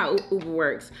I don't know how Uber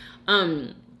works.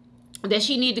 That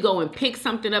she needed to go and pick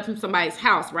something up from somebody's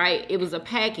house, right? It was a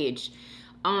package.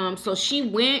 So she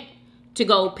went to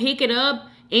go pick it up,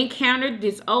 encountered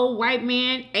this old white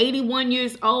man, 81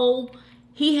 years old.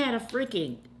 He had a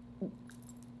freaking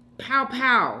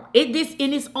pow.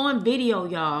 It's on video,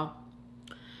 y'all.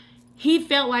 He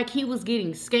felt like he was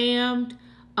getting scammed.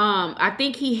 I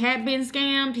think he had been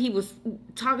scammed. He was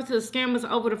talking to the scammers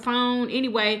over the phone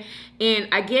anyway. And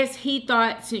I guess he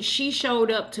thought since she showed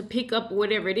up to pick up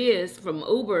whatever it is from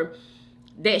Uber,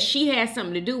 that she had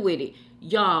something to do with it.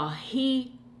 Y'all,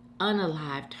 he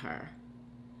unalived her.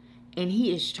 And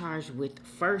he is charged with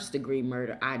first-degree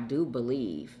murder, I do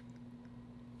believe.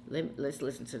 Let's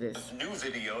listen to this. New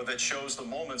video that shows the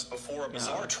moments before a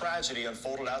bizarre tragedy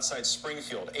unfolded outside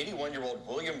Springfield. 81-year-old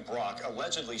William Brock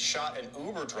allegedly shot an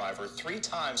Uber driver 3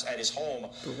 times at his home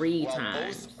while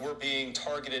both were being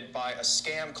targeted by a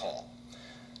scam call.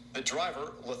 The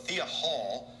driver, Lathea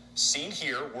Hall, seen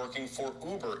here working for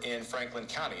Uber in Franklin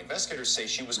County. Investigators say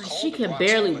she was called she can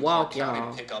barely walk,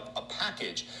 y'all, to pick up a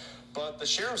package. But the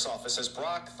sheriff's office says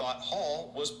Brock thought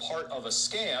Hall was part of a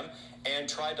scam and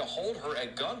tried to hold her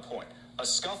at gunpoint. A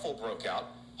scuffle broke out.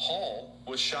 Hall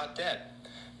was shot dead.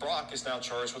 Brock is now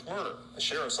charged with murder. The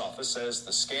sheriff's office says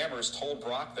the scammers told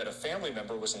Brock that a family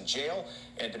member was in jail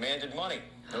and demanded money.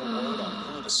 No word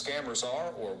on who the scammers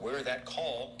are or where that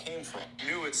call came from.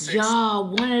 New at 6. Y'all,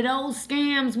 one of those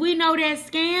scams. We know that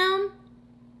scam.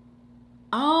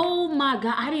 Oh my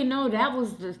God. I didn't know that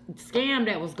was the scam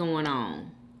that was going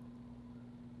on.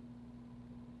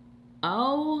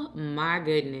 Oh my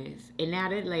goodness. And now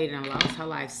that lady done lost her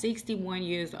life. 61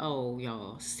 years old,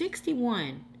 y'all.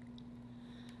 61.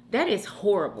 That is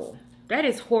horrible. That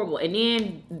is horrible. And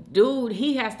then, dude,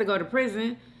 he has to go to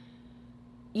prison.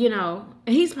 You know,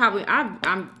 he's probably,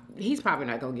 he's probably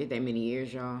not gonna get that many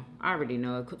years, y'all. I already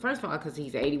know it. First of all, because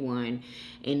he's 81.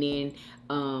 And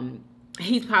then,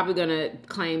 he's probably gonna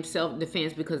claim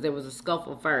self-defense because there was a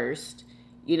scuffle first.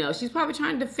 You know, she's probably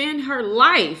trying to defend her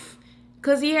life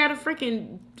because he had a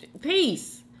freaking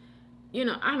piece. You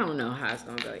know, I don't know how it's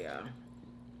gonna go, y'all.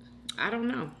 I don't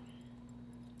know.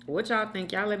 What y'all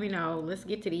think? Y'all let me know. Let's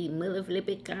get to the mother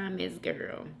flipping comments,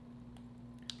 girl.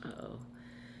 Uh-oh.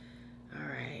 All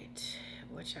right.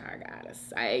 What y'all gotta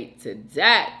say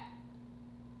today?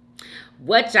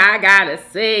 What y'all gotta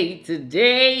say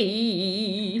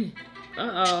today?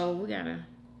 Uh-oh, we gotta...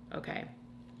 Okay.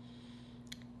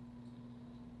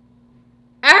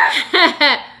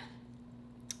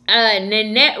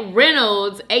 Nanette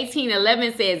Reynolds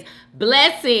 1811 says,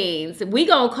 blessings. We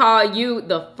gonna call you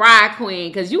the fry queen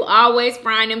because you always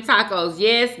frying them tacos.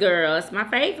 Yes, girl. It's my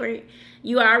favorite.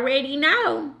 You already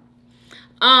know.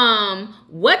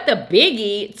 What the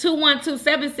biggie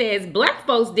 2127 says, black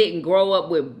folks didn't grow up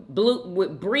with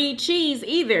brie cheese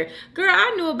either. Girl,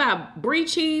 I knew about brie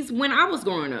cheese when I was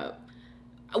growing up.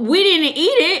 We didn't eat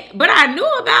it, but I knew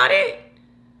about it.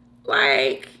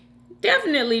 Like,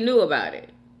 definitely knew about it.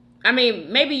 I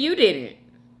mean, maybe you didn't,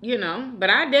 you know, but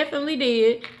I definitely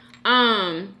did.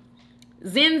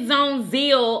 Zenzone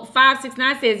Zeal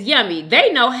 569 says, yummy.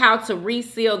 They know how to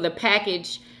reseal the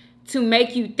package to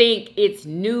make you think it's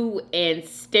new and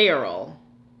sterile.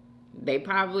 They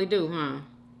probably do, huh?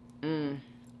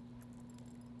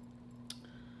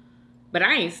 But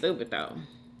I ain't stupid, though.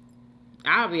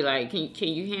 I'll be like, can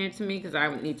you hand it to me? Because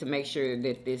I need to make sure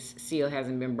that this seal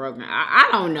hasn't been broken. I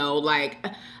don't know. Like,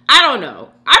 I don't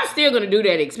know. I'm still going to do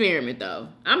that experiment, though.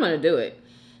 I'm going to do it.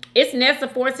 It's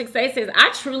Nessa468 says, I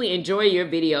truly enjoy your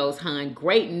videos, hon.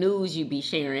 Great news you be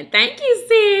sharing. Thank you,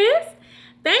 sis.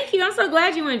 Thank you. I'm so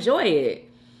glad you enjoy it.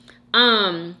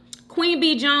 Queen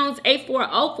B Jones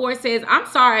 8404 says, I'm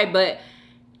sorry, but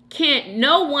can't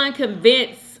no one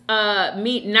convince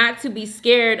me not to be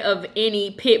scared of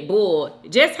any pit bull.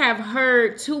 Just have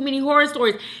heard too many horror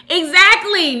stories.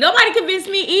 Exactly. Nobody convinced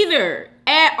me either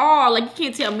at all. Like, you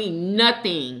can't tell me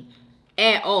nothing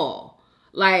at all.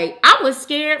 Like, I was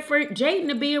scared for Jaden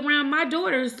to be around my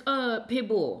daughter's pit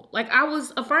bull. Like, I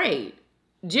was afraid.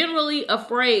 Generally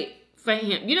afraid for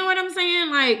him. You know what I'm saying?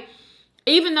 Like,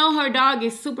 even though her dog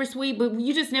is super sweet, but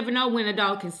you just never know when a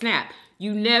dog can snap.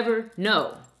 You never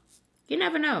know. You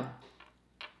never know.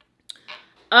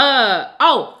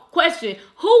 Question.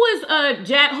 Who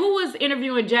was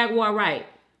interviewing Jaguar Wright?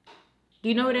 Do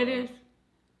you know who that is?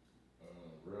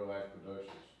 Real Life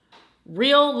Productions.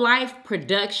 Real Life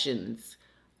Productions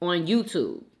on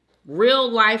YouTube. Real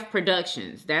Life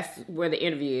Productions. That's where the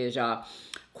interview is, y'all.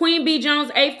 Queen B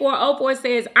Jones 8404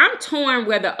 says, I'm torn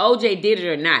whether OJ did it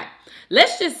or not.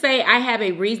 Let's just say I have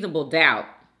a reasonable doubt,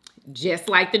 just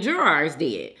like the jurors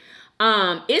did.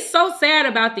 It's so sad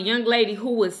about the young lady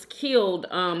who was killed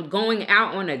going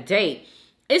out on a date.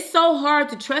 It's so hard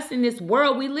to trust in this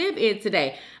world we live in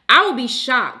today. I will be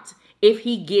shocked if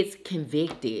he gets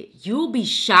convicted. You'll be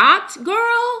shocked,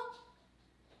 girl?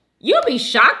 You'll be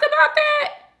shocked about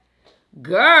that?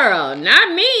 Girl,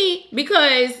 not me,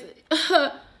 because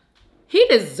he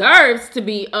deserves to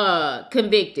be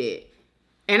convicted.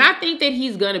 And I think that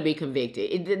he's going to be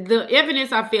convicted. The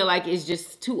evidence, I feel like, is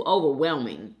just too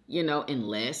overwhelming, you know,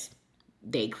 unless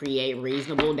they create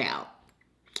reasonable doubt.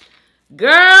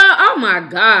 Girl, oh my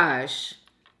gosh.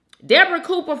 Deborah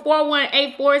Cooper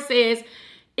 4184 says,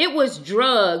 it was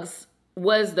drugs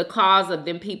was the cause of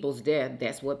them people's death.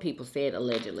 That's what people said,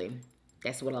 allegedly.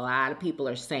 That's what a lot of people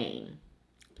are saying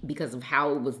because of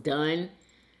how it was done.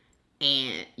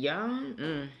 And,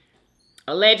 y'all,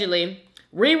 allegedly.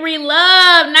 Riri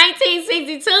Love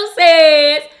 1962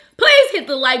 says, please hit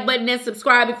the like button and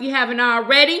subscribe if you haven't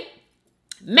already.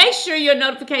 Make sure your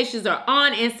notifications are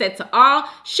on and set to all.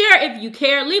 Share if you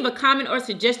care. Leave a comment or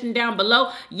suggestion down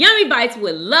below. Yummy Bites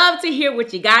would love to hear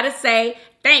what you gotta say.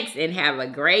 Thanks and have a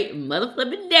great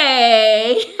motherflipping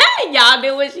day. Y'all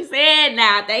do what she said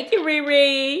now. Thank you,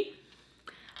 Riri.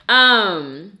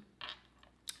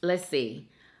 Let's see.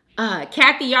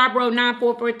 Kathy Yarbrough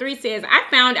 9443 says, I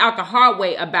found out the hard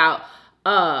way about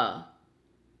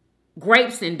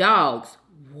grapes and dogs.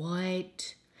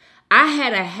 What? I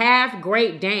had a half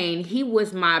Great Dane. He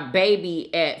was my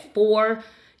baby at 4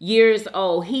 years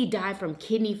old. He died from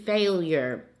kidney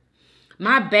failure.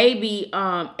 My baby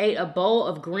ate a bowl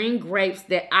of green grapes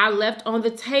that I left on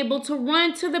the table to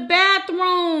run to the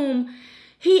bathroom.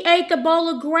 He ate the bowl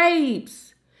of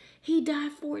grapes. He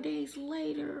died 4 days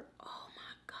later.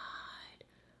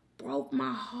 Broke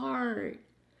my heart.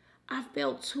 I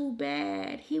felt too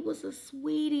bad. He was a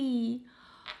sweetie.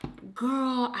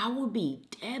 Girl, I would be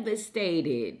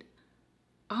devastated.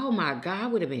 Oh my God, I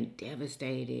would have been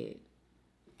devastated.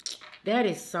 That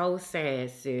is so sad,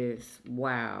 sis.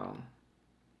 Wow.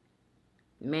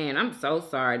 Man, I'm so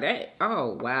sorry.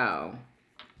 Oh, wow.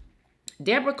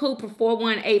 Deborah Cooper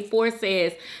 4184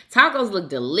 says, tacos look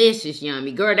delicious,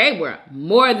 Yummy. Girl, they were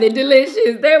more than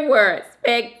delicious. They were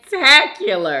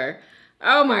spectacular.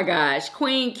 Oh my gosh.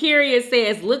 Queen Curious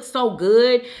says, looks so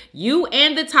good. You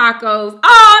and the tacos.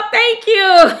 Oh, thank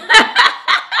you.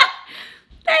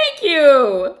 Thank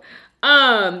you.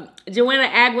 Joanna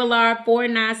Aguilar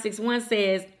 4961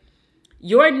 says,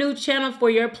 your new channel for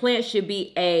your plant should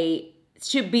be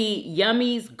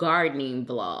Yummy's gardening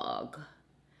vlog.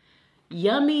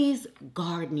 Yummy's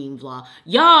gardening vlog.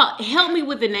 Y'all help me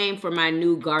with the name for my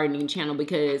new gardening channel,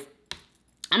 because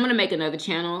I'm gonna make another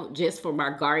channel just for my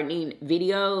gardening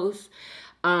videos.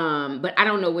 But I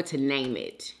don't know what to name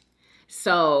it.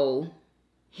 So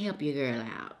help your girl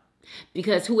out,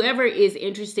 because whoever is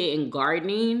interested in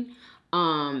gardening,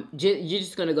 you're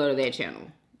just gonna go to that channel.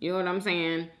 You know what I'm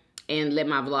saying? And let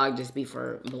my vlog just be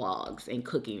for vlogs and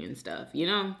cooking and stuff, you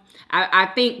know? I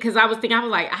think, because I was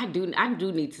like, I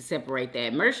do need to separate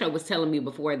that. Mersha was telling me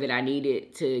before that I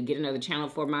needed to get another channel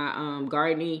for my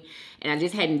gardening, and I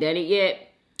just hadn't done it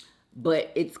yet,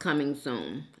 but it's coming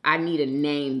soon. I need a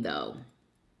name, though.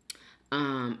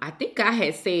 I think I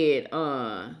had said,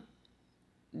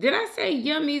 did I say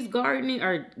Yummy's gardening,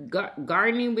 or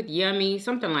gardening with Yummy?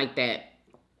 Something like that.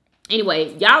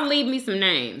 Anyway, y'all leave me some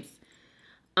names.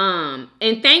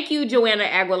 And thank you, Joanna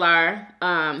Aguilar,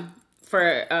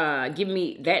 for giving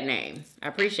me that name. I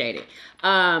appreciate it.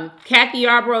 Kathy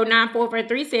Yarbrough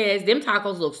 9443 says, them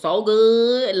tacos look so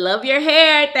good. Love your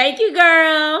hair. Thank you,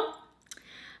 girl.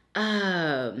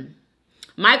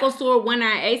 Michael Stewart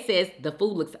 198 says, the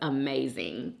food looks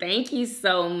amazing. Thank you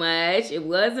so much. It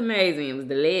was amazing. It was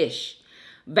delish.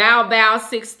 Val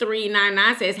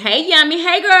 6399 says, hey, Yummy.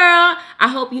 Hey, girl. I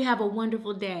hope you have a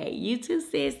wonderful day. You too,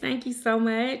 sis. Thank you so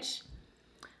much.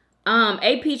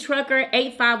 AP Trucker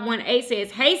 8518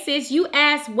 says, hey, sis, you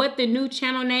asked what the new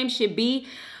channel name should be.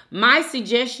 My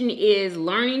suggestion is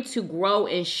Learning to Grow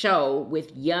and Show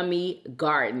with Yummy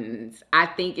Gardens. I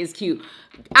think it's cute.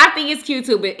 I think it's cute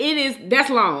too, but that's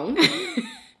long.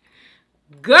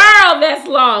 Girl, that's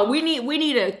long. We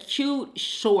need a cute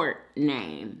short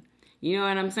name. You know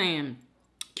what I'm saying?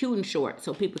 Cute and short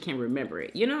so people can remember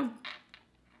it, you know?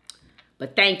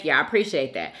 But thank you. I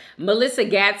appreciate that. Melissa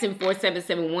Gatson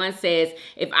 4771 says,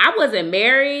 if I wasn't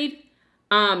married,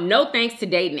 no thanks to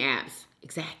dating apps.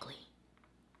 Exactly.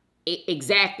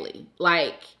 Exactly.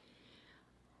 Like,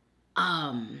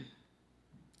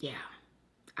 yeah.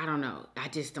 I don't know. I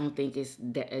just don't think it's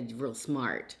real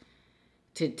smart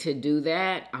to do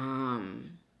that.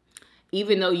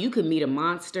 Even though you could meet a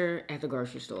monster at the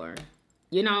grocery store.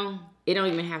 You know, it don't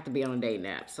even have to be on a dating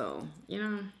app. So, you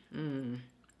know,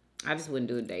 I just wouldn't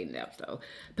do a dating app. So,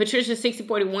 Patricia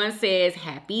 6041 says,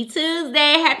 happy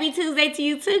Tuesday. Happy Tuesday to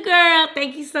you too, girl.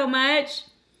 Thank you so much.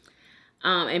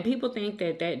 And people think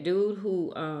that dude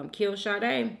who killed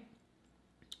Sade,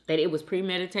 that it was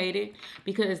premeditated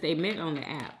because they met on the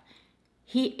app.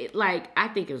 I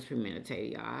think it was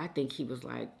premeditated, y'all. I think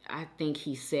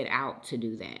he set out to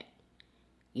do that.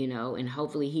 You know, and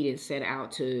hopefully he didn't set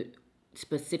out to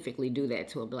specifically do that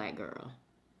to a black girl.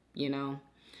 You know?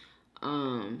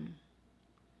 I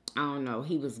don't know.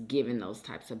 He was giving those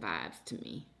types of vibes to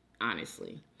me,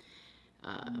 honestly.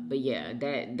 But yeah,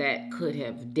 that could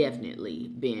have definitely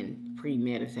been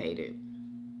premeditated.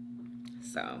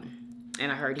 So,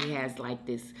 and I heard he has like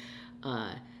this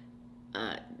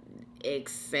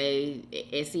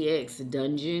SEX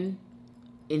dungeon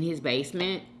in his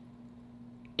basement.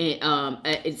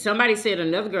 And somebody said,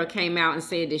 another girl came out and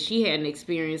said that she had an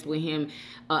experience with him,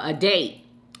 a date.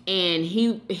 And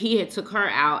he had took her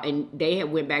out, and they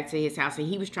had went back to his house, and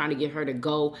he was trying to get her to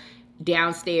go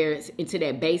downstairs into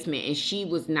that basement, and she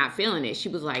was not feeling it. She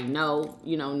was like, no,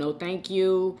 you know, no thank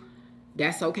you.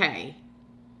 That's okay.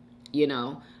 You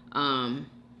know, I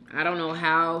don't know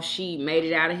how she made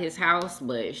it out of his house,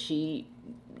 but she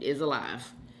is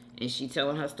alive, and she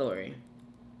telling her story.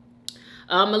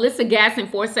 Melissa Gasson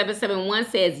 4771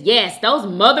 says, yes, those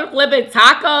mother flipping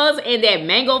tacos and that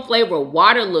mango flavor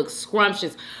water looks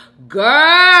scrumptious.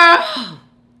 Girl,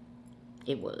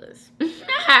 it was.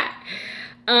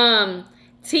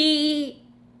 T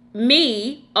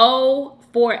Me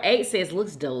 048 says,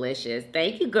 looks delicious.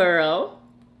 Thank you, girl.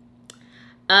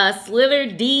 Slither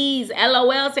D's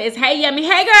LOL says, hey, Yummy.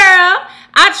 Hey, girl.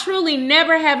 I truly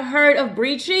never have heard of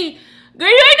brie cheese. Girl,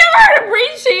 you ain't never heard of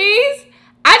brie cheese?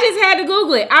 I just had to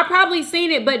Google it. I probably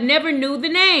seen it, but never knew the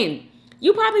name.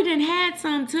 You probably done had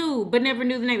some too, but never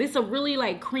knew the name. It's a really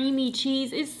like creamy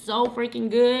cheese. It's so freaking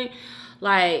good.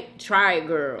 Like, try it,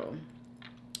 girl.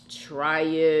 Try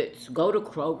it. Go to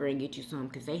Kroger and get you some,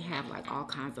 because they have like all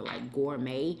kinds of like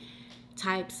gourmet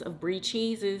types of brie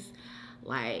cheeses.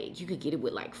 Like, you could get it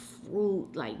with like fruit,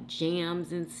 like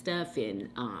jams and stuff, and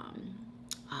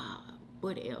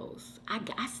what else?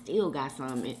 I still got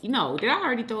some. You know, did I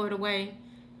already throw it away?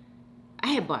 I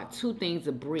had bought 2 things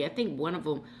of brie. I think one of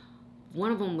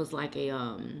them was like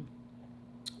a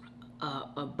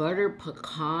butter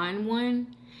pecan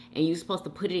one, and you're supposed to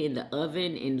put it in the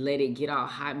oven and let it get all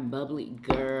hot and bubbly.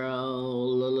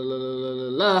 Girl,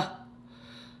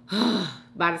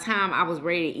 by the time I was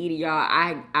ready to eat it,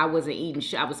 y'all, I wasn't eating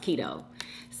shit. I was keto.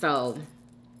 So,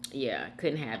 yeah,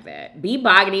 couldn't have that. B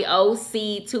Boggity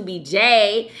OC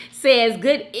 2BJ says,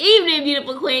 good evening,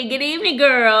 beautiful queen. Good evening,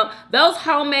 girl. Those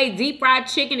homemade deep fried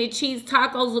chicken and cheese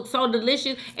tacos look so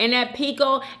delicious. And that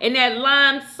pico and that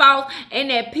lime sauce and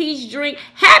that peach drink.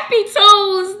 Happy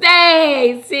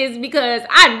Tuesday, sis, because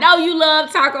I know you love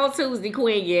Taco Tuesday,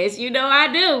 queen. Yes, you know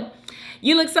I do.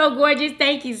 You look so gorgeous.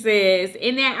 Thank you, sis.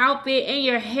 In that outfit and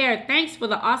your hair. Thanks for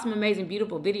the awesome, amazing,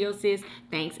 beautiful video, sis.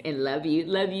 Thanks and love you.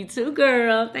 Love you too,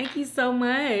 girl. Thank you so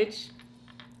much.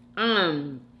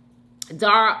 Dara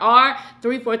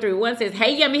R3431 says,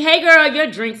 hey, Yummy. Hey, girl. Your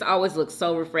drinks always look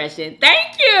so refreshing.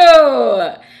 Thank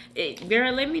you.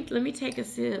 Girl, let me take a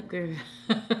sip, girl.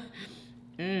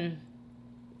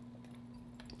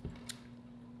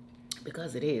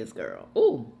 Because it is, girl.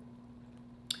 Ooh.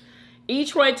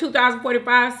 Etroy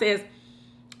 2045 says,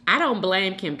 I don't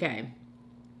blame Kim K.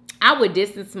 I would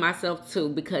distance myself too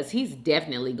because he's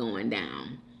definitely going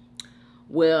down.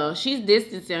 Well, she's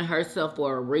distancing herself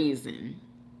for a reason.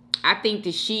 I think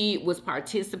that she was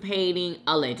participating,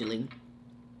 allegedly,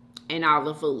 in all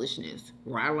the foolishness.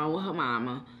 Right along with her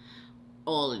mama.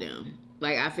 All of them.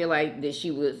 Like, I feel like that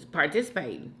she was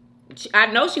participating. I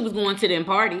know she was going to them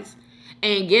parties.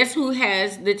 And guess who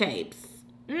has the tapes?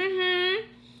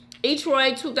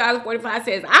 Etroy 2045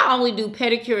 says, I only do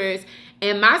pedicures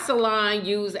and my salon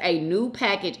use a new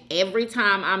package every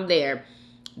time I'm there.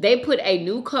 They put a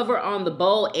new cover on the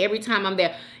bowl every time I'm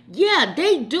there. Yeah,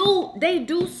 they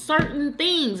do certain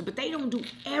things, but they don't do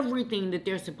everything that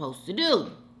they're supposed to do.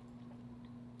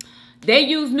 They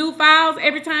use new files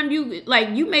every time they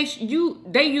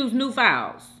use new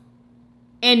files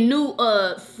and new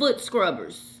foot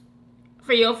scrubbers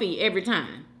for your feet every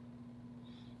time.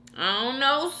 I don't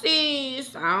know,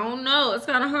 sis. I don't know. It's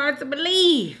kind of hard to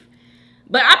believe.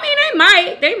 But, I mean,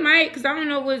 they might. Because I don't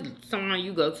know what salon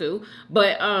you go to.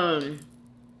 But,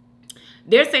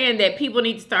 they're saying that people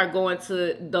need to start going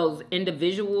to those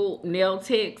individual nail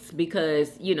techs.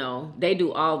 Because, you know, they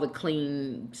do all the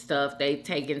clean stuff. They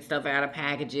taking stuff out of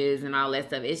packages and all that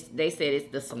stuff. They said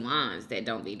it's the salons that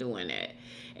don't be doing that.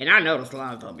 And I know the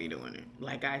salons don't be doing it.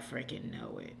 Like, I freaking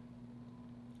know it.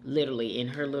 Literally, in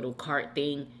her little cart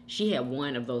thing, she had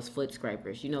one of those foot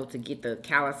scrapers, you know, to get the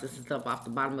calluses and stuff off the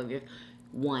bottom of your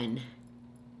one.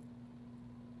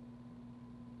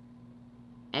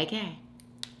 Okay.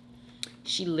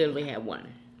 She literally had one.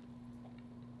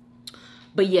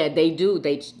 But yeah, they do.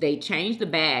 They change the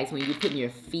bags when you're putting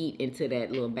your feet into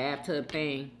that little bathtub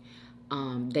thing.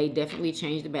 They definitely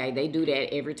change the bag. They do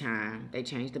that every time. They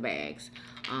change the bags.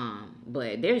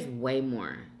 But there's way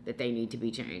more that they need to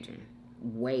be changing.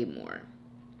 Way more.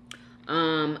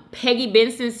 Peggy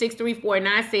Benson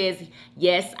 6349 says,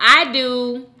 yes, I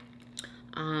do.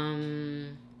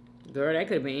 Girl, that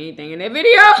could have been anything in that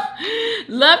video.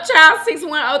 Love Child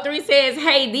 6103 says,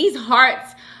 hey, these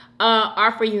hearts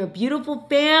are for your beautiful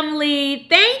family.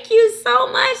 Thank you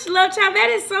so much, Love Child. That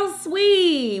is so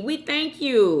sweet. We thank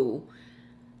you.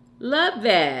 Love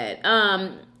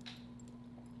that.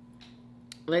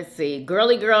 Let's see.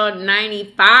 Girly Girl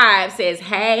 95 says,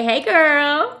 hey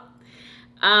girl.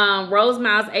 Rose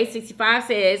Miles 865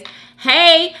 says,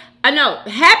 hey,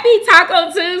 happy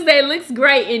Taco Tuesday. Looks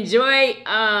great. Enjoy.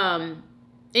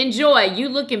 You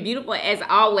looking beautiful as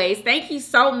always. Thank you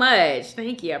so much.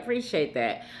 Thank you. I appreciate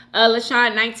that.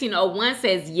 LaShawn 1901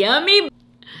 says, yummy.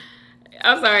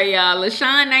 I'm sorry, y'all.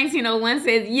 LaShawn 1901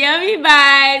 says, yummy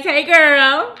bites. Hey,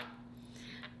 girl.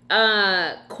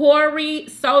 Corey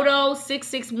Soto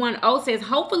 6610 says,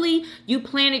 hopefully you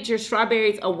planted your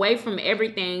strawberries away from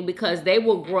everything because they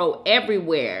will grow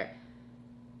everywhere.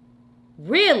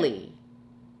 Really?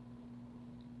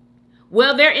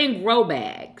 Well, they're in grow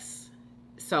bags.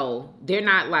 So they're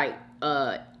not like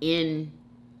they're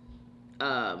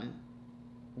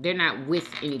not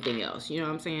with anything else. You know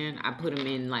what I'm saying? I put them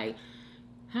in like,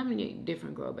 how many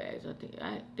different grow bags?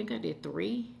 I think I did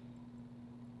 3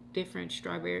 different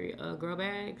strawberry grow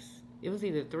bags. It was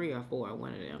either 3 or 4,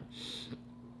 one of them.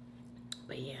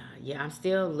 But yeah, I'm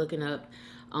still looking up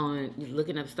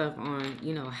stuff on,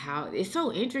 you know, how it's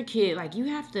so intricate. Like, you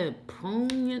have to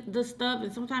prune the stuff,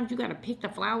 and sometimes you got to pick the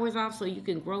flowers off so you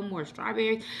can grow more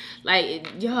strawberries. Like,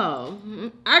 yo,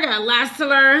 I got lots to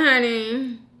learn,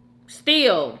 honey.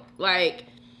 Still, like,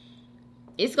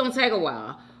 it's gonna take a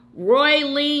while. Roy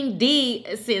Lean D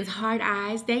sends heart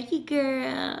eyes. Thank you,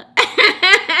 girl.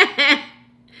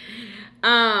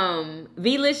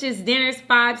 Velicious Dinners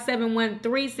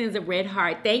 5713 sends a red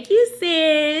heart. Thank you,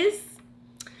 sis.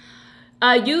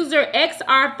 User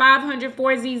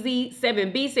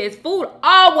XR5004ZZ7B says, food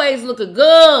always looking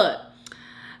good.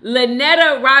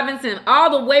 Lynetta Robinson,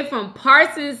 all the way from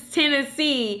Parsons,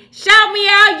 Tennessee. Shout me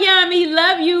out, Yummy.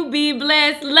 Love you. Be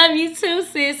blessed. Love you too,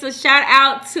 sis. So shout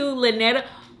out to Lynetta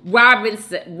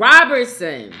Robertson.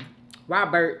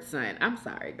 I'm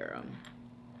sorry, girl.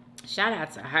 Shout out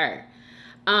to her.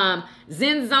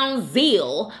 Zenzone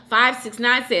Zeal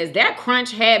 569 says, that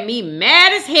crunch had me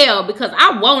mad as hell because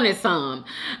I wanted some.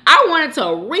 I wanted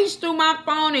to reach through my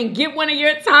phone and get one of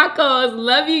your tacos.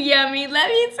 Love you, Yummy. Love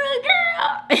you too,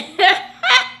 girl.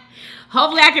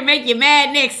 Hopefully I can make you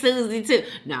mad next Tuesday too.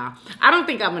 Nah, I don't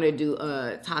think I'm gonna do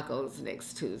tacos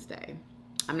next Tuesday.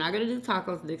 I'm not going to do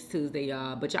tacos next Tuesday,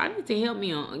 y'all. But y'all need to help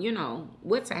me on, you know,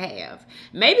 what to have.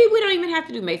 Maybe we don't even have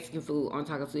to do Mexican food on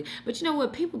Taco Tuesday. But you know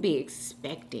what? People be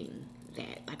expecting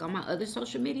that. Like on my other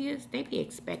social medias, they be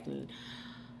expecting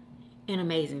an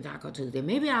amazing Taco Tuesday.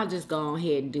 Maybe I'll just go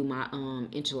ahead and do my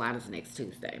enchiladas next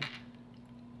Tuesday.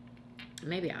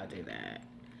 Maybe I'll do that.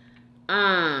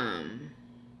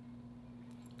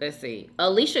 Let's see.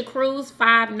 Alicia Cruz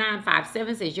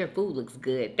 5957 says, your food looks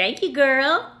good. Thank you,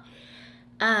 girl.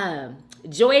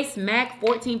 Joyce Mac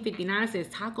 1459 says,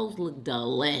 tacos look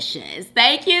delicious.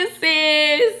 Thank you,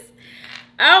 sis.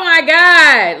 Oh my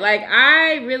God. Like,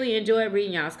 I really enjoyed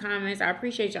reading y'all's comments. I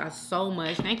appreciate y'all so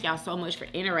much. Thank y'all so much for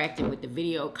interacting with the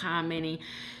video, commenting,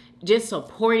 just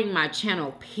supporting my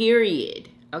channel, period.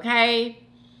 Okay?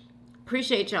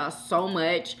 Appreciate y'all so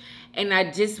much. And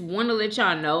I just want to let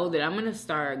y'all know that I'm going to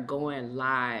start going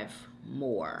live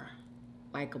more.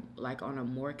 Like on a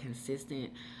more consistent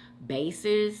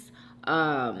basis.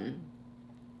 You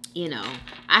know,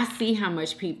 I see how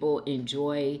much people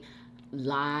enjoy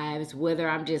lives, whether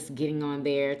I'm just getting on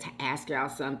there to ask y'all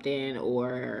something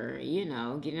or, you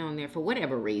know, getting on there for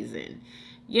whatever reason.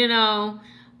 You know,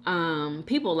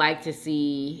 people like to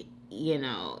see, you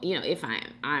know, if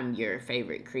I'm your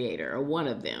favorite creator or one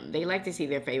of them, they like to see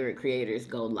their favorite creators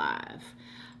go live.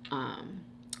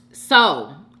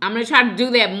 So I'm going to try to do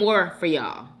that more for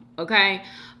y'all. Okay.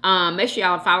 Make sure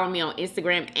y'all follow me on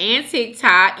Instagram and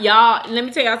TikTok. Y'all, let me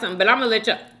tell y'all something, but I'm gonna let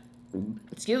y'all,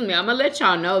 excuse me, I'm gonna let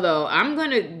y'all know though, I'm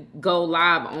gonna go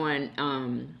live on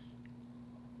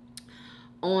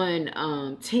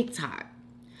TikTok.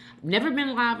 Never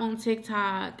been live on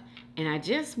TikTok, and I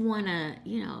just wanna,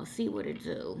 you know, see what it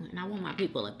do. And I want my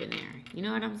people up in there. You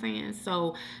know what I'm saying?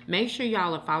 So make sure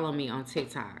y'all follow me on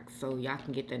TikTok so y'all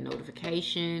can get the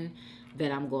notification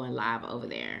that I'm going live over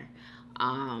there.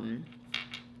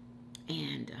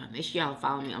 And make sure y'all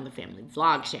follow me on the Family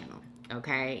Vlog channel,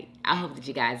 okay? I hope that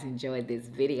you guys enjoyed this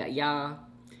video. Y'all,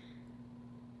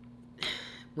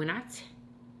 when I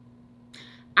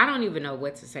don't even know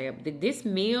what to say. This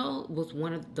meal was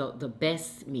one of the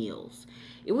best meals.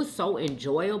 It was so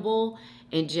enjoyable,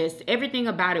 and just everything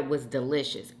about it was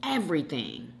delicious.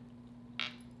 Everything.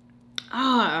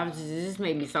 Oh, this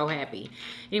made me so happy.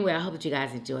 Anyway, I hope that you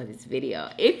guys enjoyed this video.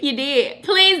 If you did,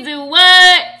 please do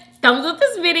what? Thumbs up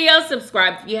this video.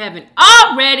 Subscribe if you haven't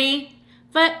already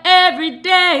for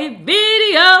everyday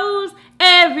videos.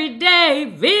 Everyday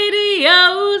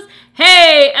videos.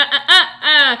 Hey,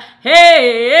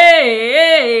 hey,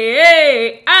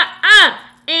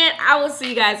 and I will see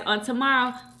you guys on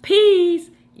tomorrow.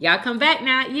 Peace. Y'all come back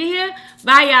now. You hear?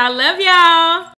 Bye, y'all. Love y'all.